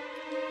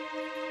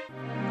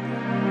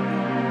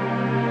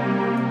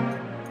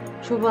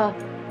 শোভা,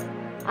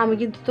 আমি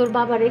কিন্তু তোর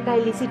বাবারে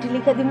কাইলি চিঠি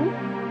লিখা দিমু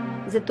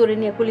যে তোরে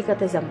নিয়ে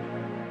কলিকাতায় যাম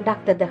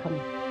ডাক্তার দেখাবো।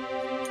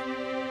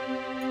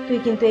 তুই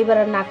কিন্তু এবার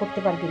আর না করতে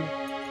পারবি না।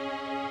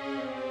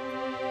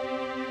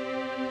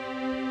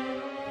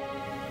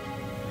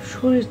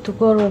 শরীর তো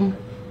গরম।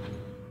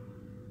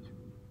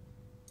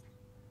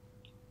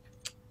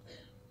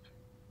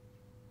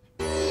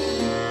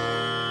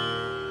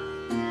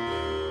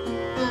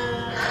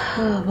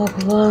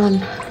 ভগবান,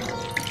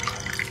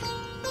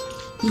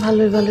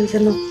 ভালোই ভালোই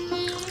যেন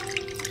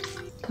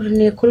তোর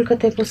নিয়ে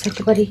কলকাতায়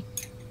পৌঁছাতে পারি,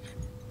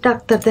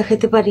 ডাক্তার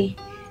দেখাইতে পারি।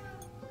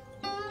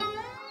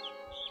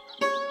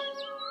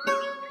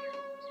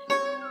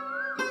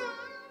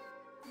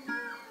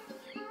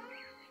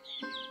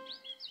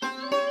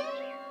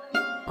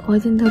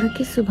 কয়দিন ধরে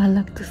কিছু ভাল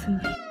লাগতেছে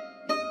না,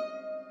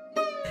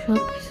 সব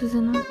কিছু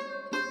যেন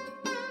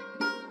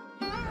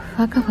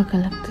ফাঁকা ফাঁকা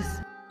লাগতেছে।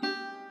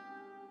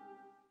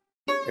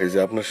 এই যে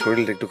আপনার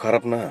শরীরটা একটু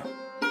খারাপ না,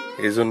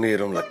 এই জন্য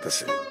এরকম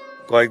লাগতেছে।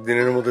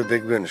 কয়েকদিনের মধ্যে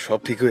দেখবেন সব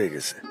ঠিক হয়ে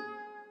গেছে।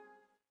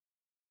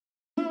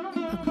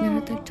 আপনারা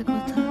তো একটা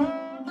কথা,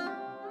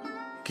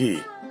 কি?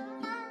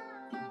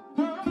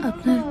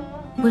 আপনার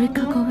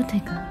পরীক্ষা কবে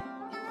থেকে?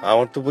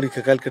 আমার তো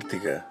পরীক্ষা কালকের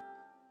থেকে।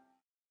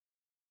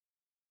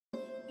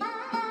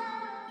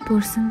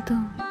 পড়ছেন তো?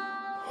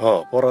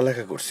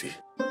 পড়ালেখা করছি,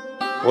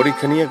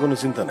 পরীক্ষা নিয়ে কোনো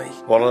চিন্তা নাই।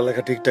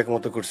 পড়ালেখা ঠিকঠাক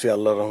মতো করছি,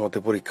 আল্লাহর রহমতে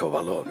পরীক্ষাও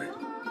ভালো হবে।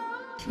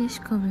 শেষ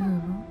কবে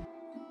হইব?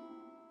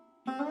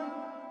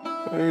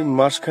 এই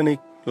মাসখানিক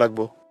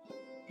লাগবো।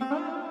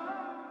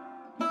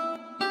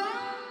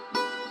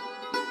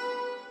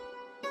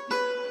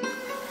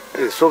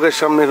 চোখের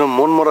সামনে এরকম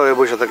মন মরা হয়ে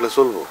বসে থাকলে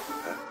চলবো?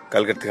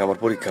 কালকের থেকে আমার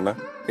পরীক্ষা না,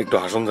 একটু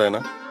হাসন যায়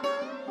না?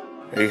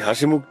 এই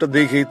হাসি মুখটা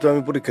দেখেই তো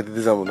আমি পরীক্ষা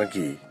দিতে যাবো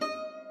নাকি?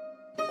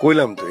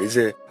 কইলাম তো, এই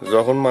যে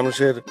যখন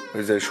মানুষের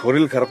ওই যে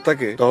শরীর খারাপ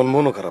থাকে তখন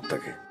মনও খারাপ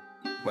থাকে।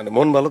 মানে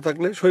মন ভালো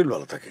থাকলে শরীর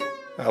ভালো থাকে,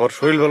 আবার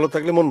শরীর ভালো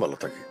থাকলে মন ভালো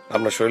থাকে।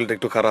 আপনার শরীরটা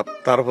একটু খারাপ,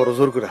 তারপরও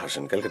জোর করে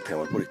হাসেন, কালকের থেকে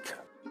আমার পরীক্ষা।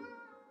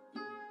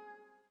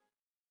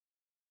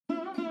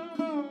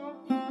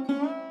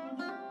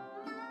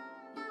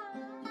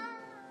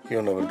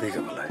 কেউ না আবার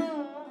দেখে ফেলায়।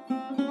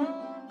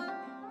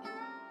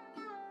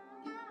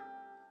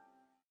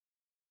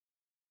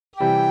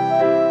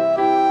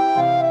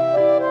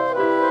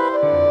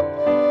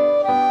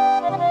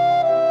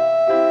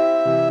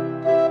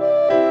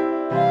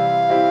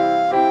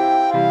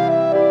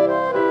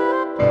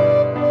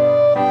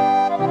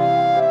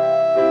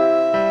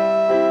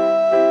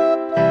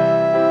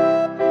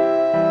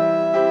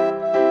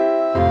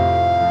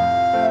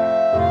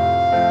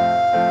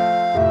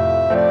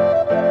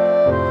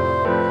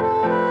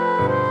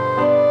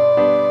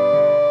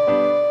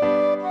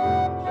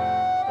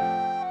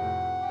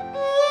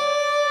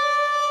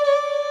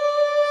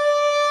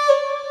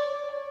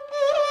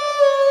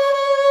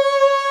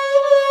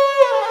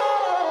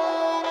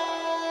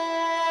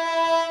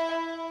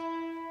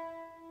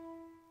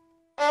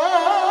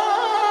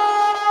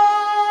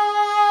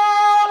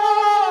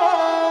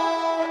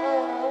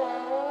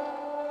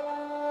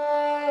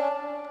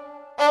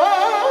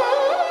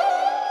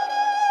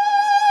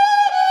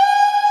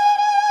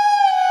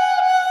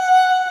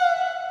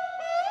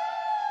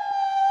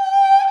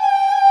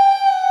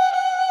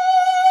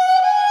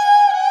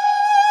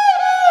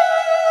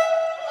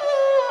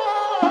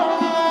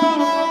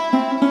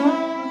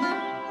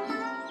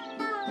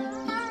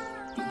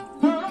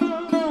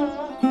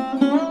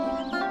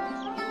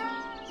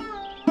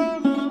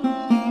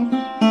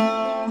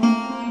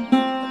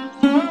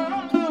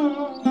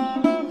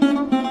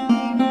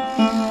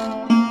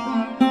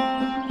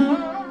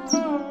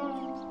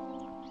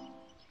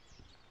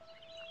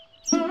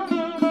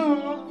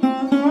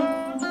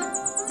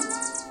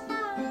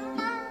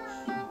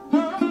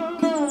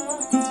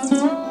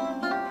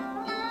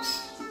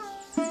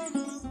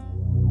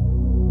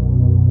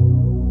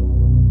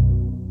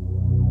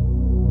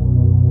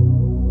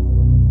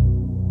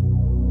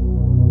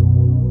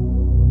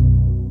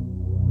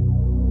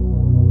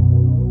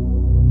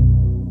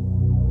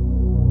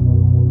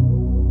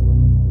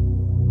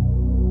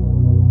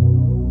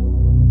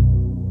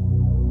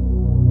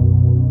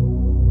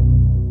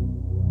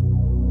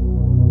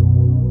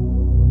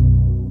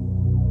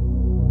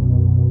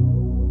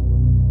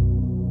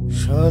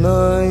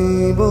 জানাই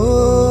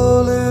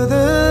বলে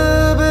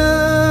দেবে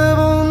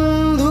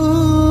বন্ধু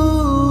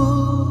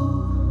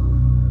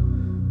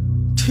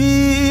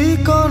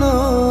ঠিকানা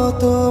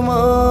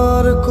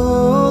তোমার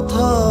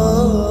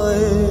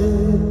কোথায়,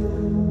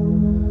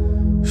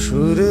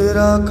 সুরের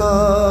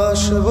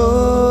আকাশ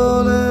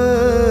বলে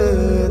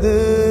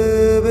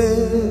দেবে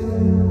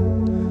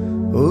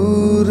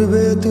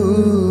উড়বে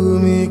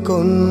তুমি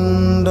কোন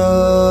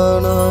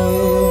ডানায়।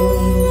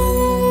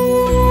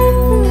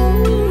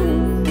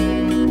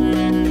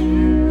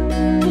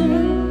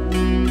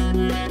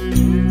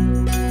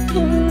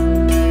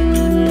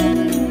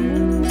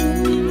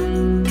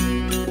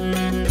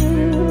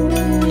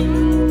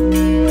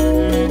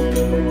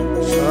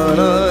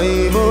 জানাই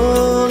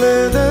বলে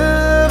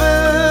দেবে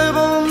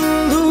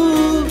বন্ধু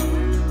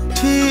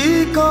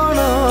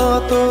ঠিকানা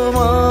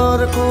তোমার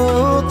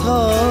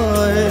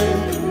কোথায়,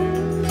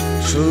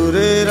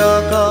 সুরের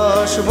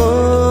আকাশ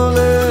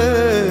বলে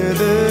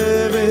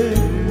দেবে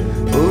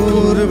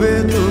উড়বে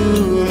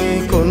তুমি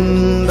কোন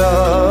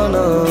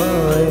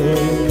ডানায়,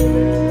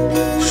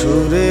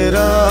 সুরের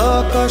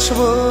আকাশ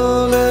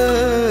বলে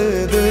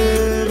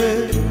দেবে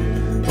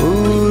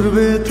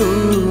উড়বে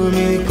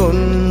তুমি কোন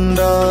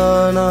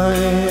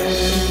ডানায়।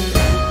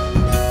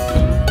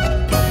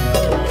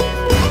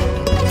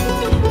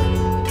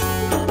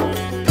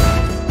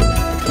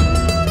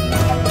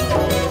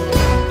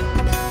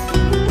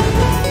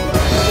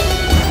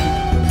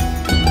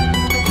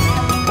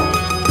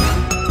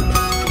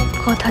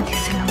 কথা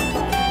দিয়েছিলাম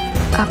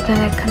আপনার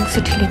একখান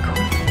চিঠি লিখুন,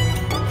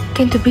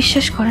 কিন্তু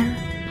বিশ্বাস করেন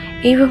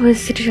এইভাবে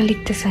চিঠিটা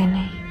লিখতে চাই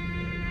নাই।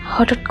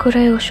 হঠাৎ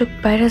করে অসুখ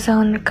বাইরে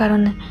যাওয়ার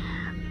কারণে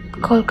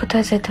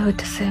কলকাতায় যেতে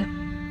হইতেছে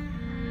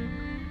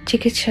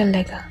চিকিৎসার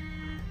লেগা।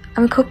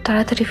 আমি খুব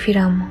তাড়াতাড়ি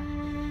ফিরাম,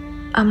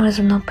 আমার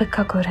জন্য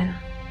অপেক্ষা করেন।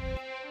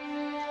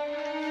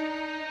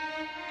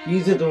 কি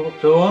যে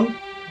রোহন,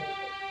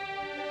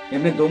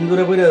 এমনি দম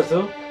দূরে পড়ে আছো?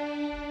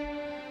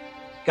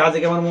 কাজে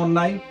কি আমার মন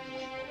নাই?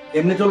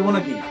 এমনি চলবো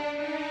নাকি?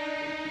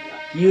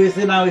 কি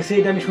হয়েছে না হয়েছে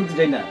এটা আমি শুনতে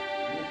চাই না।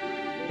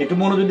 একটু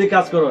মনোযোগ দিয়ে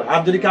কাজ করো,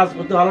 আর যদি কাজ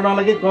করতে ভালো না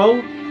লাগে কও,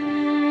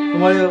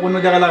 তোমার অন্য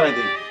জায়গায় লাগাই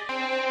দিই।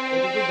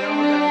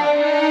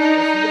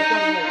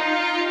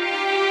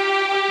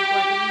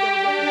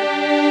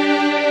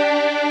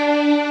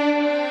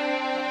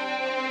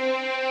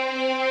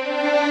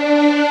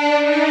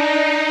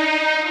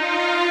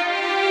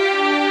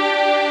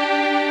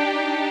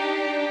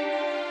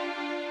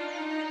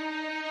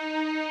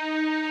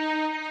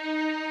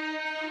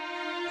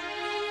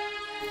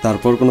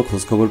 তারপর কোনো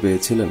খোঁজ খবর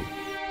পেয়েছিলেন?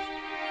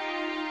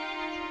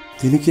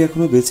 তিনি কি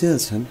এখনো বেঁচে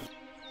আছেন?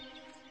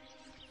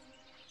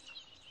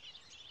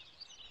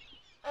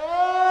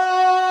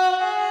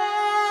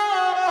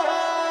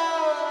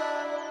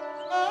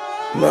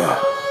 না,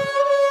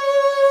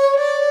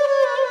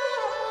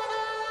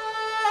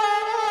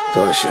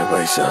 তবে সে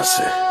বাইসা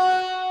আছে।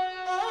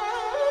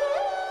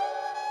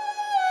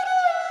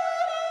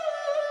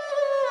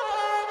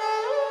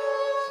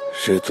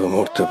 সে তো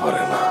মরতে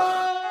পারে না,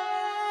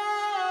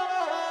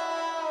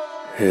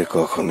 এ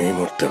কখনই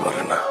মরতে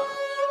পারে না।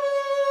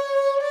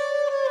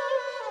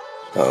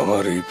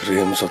 আমার এই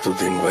প্রেম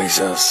যতদিন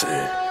বাইসা আছে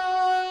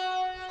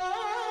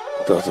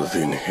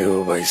ততদিন হেও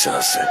বাইসা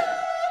আছে।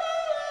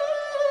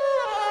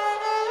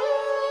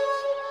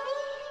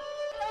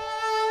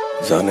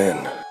 জানেন,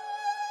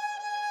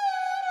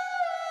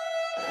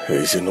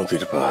 এই যে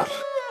নদীর পার,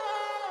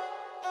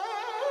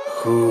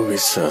 খুব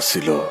ইচ্ছা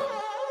ছিল,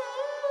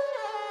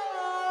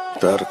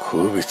 তার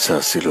খুব ইচ্ছা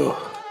ছিল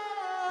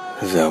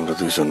যে আমরা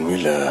দুজন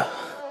মিলা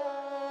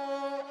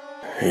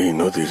এই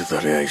নদীর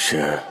ধারে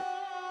আইসা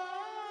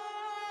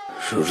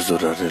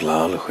সূর্যরারে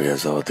লাল হইয়া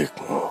যাওয়া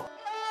দেখবো।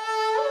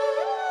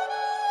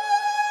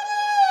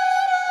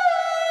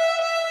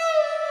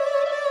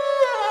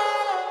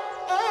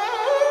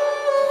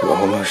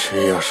 কখনো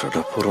সেই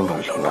আশাটা পূরণ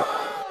হইল না।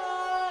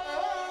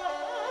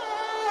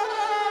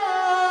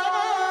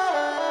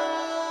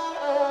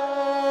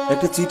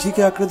 একটা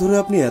চিঠিকে আঁকড়ে ধরে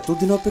আপনি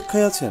এতদিন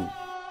অপেক্ষায় আছেন?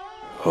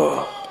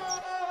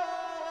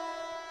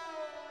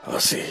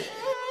 আছি,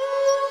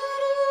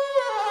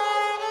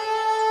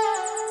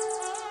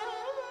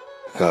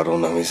 কারণ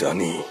আমি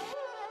জানি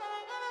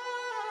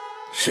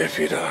সে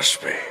ফিরে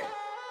আসবে।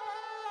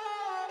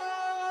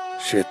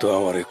 সে তো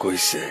আমারে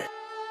কইছে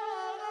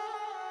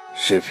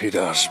সে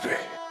ফিরে আসবে।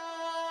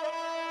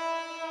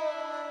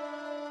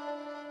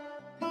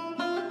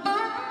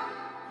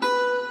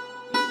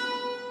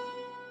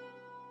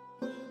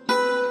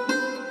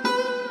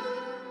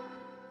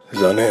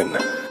 জানেন,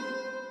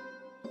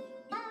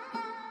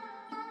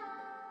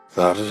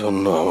 তার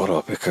জন্য আমার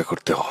অপেক্ষা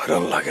করতে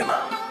হয়রান লাগে না।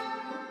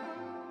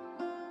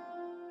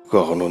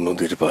 কখনো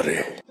নদীর পাড়ে,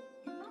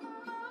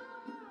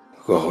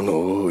 কখনো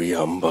ওই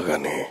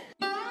আমবাগানে,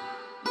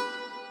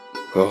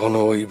 কখনো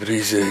ওই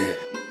ব্রিজে,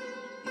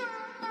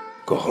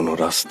 কখনো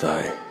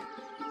রাস্তায়,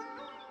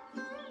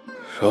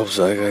 সব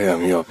জায়গায়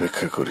আমি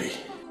অপেক্ষা করি।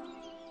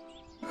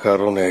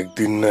 কারণ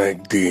একদিন না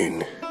একদিন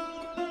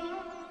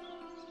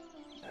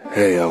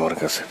এই আমার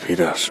কাছে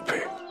ফিরে আসবে,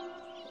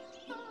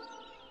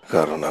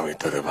 কারণ আমি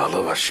তারে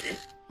ভালোবাসি।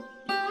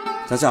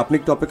 চাচা আপনি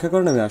একটু অপেক্ষা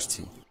করেন, আমি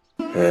আসছি।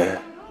 হ্যাঁ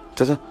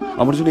চাচা,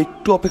 আমার জন্য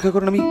একটু অপেক্ষা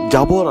করেন, আমি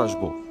যাবো আর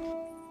আসবো।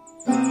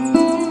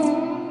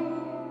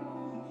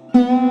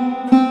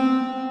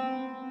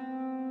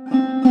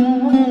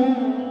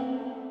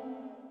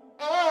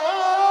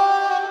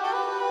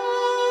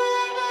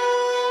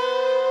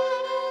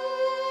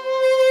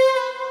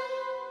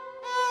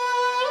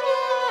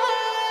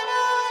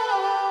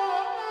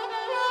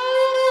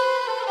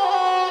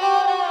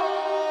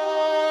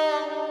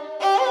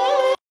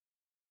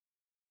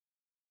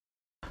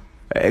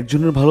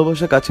 একজনের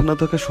ভালোবাসা কাছে না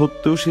থাকা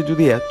সত্ত্বেও সে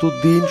যদি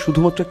এতদিন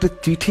শুধুমাত্র একটা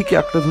চিঠিকে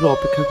আঁকড়ে ধরে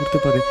অপেক্ষা করতে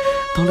পারে,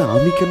 তাহলে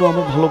আমি কেন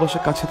আমার ভালোবাসা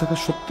কাছে থাকা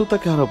সত্ত্বেও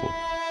তাকে হারাবো?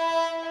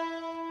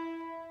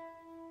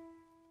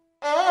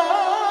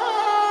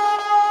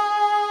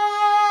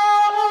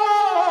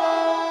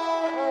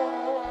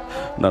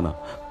 না না,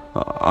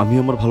 আমি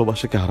আমার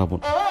ভালোবাসাকে হারাবো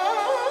না।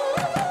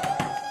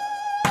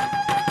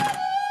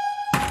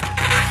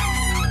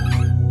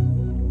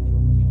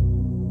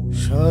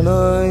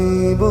 শোনাই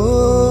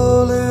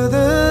বলে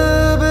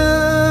দেবে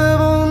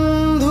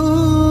বন্ধু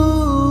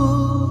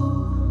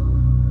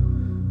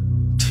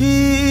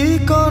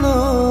ঠিকানা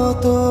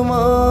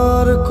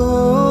তোমার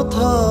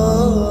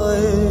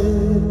কোথায়,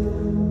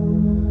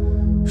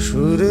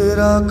 সুরের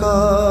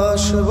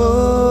আকাশ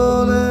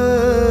বলে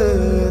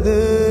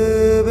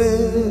দেবে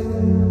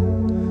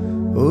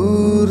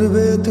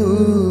উড়বে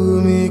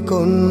তুমি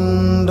কোন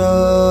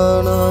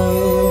ডানায়।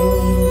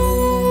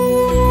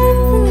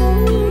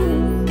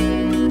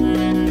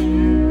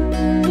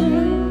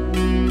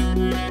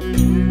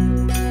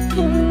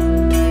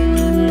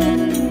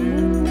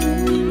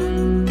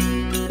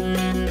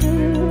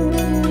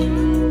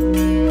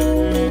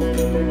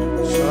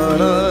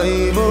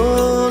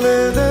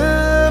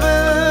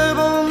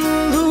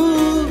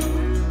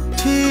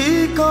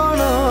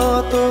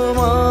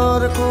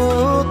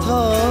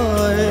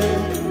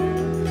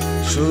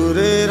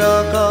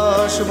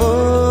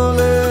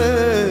 বলে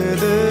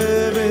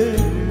দেবে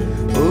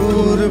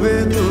উড়বে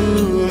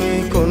তুমি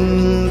কোন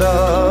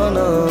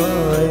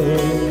ডানায়,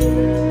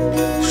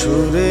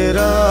 সুরের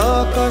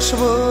আকাশ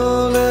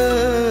বলে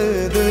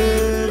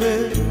দেবে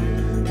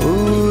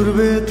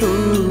উড়বে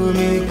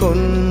তুমি কোন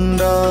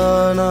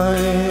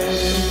ডানায়।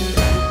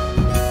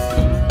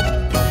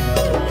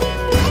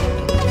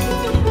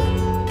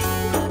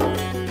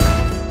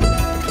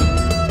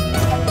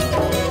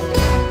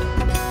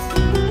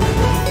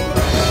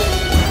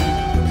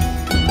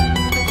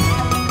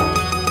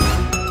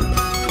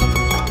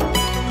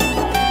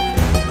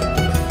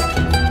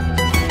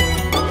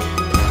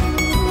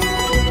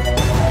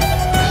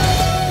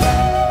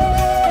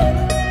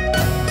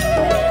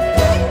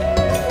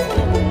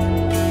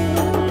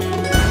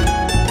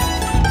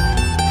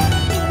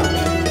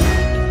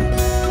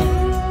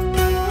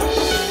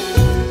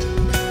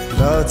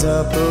 রাজা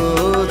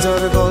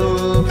প্রজার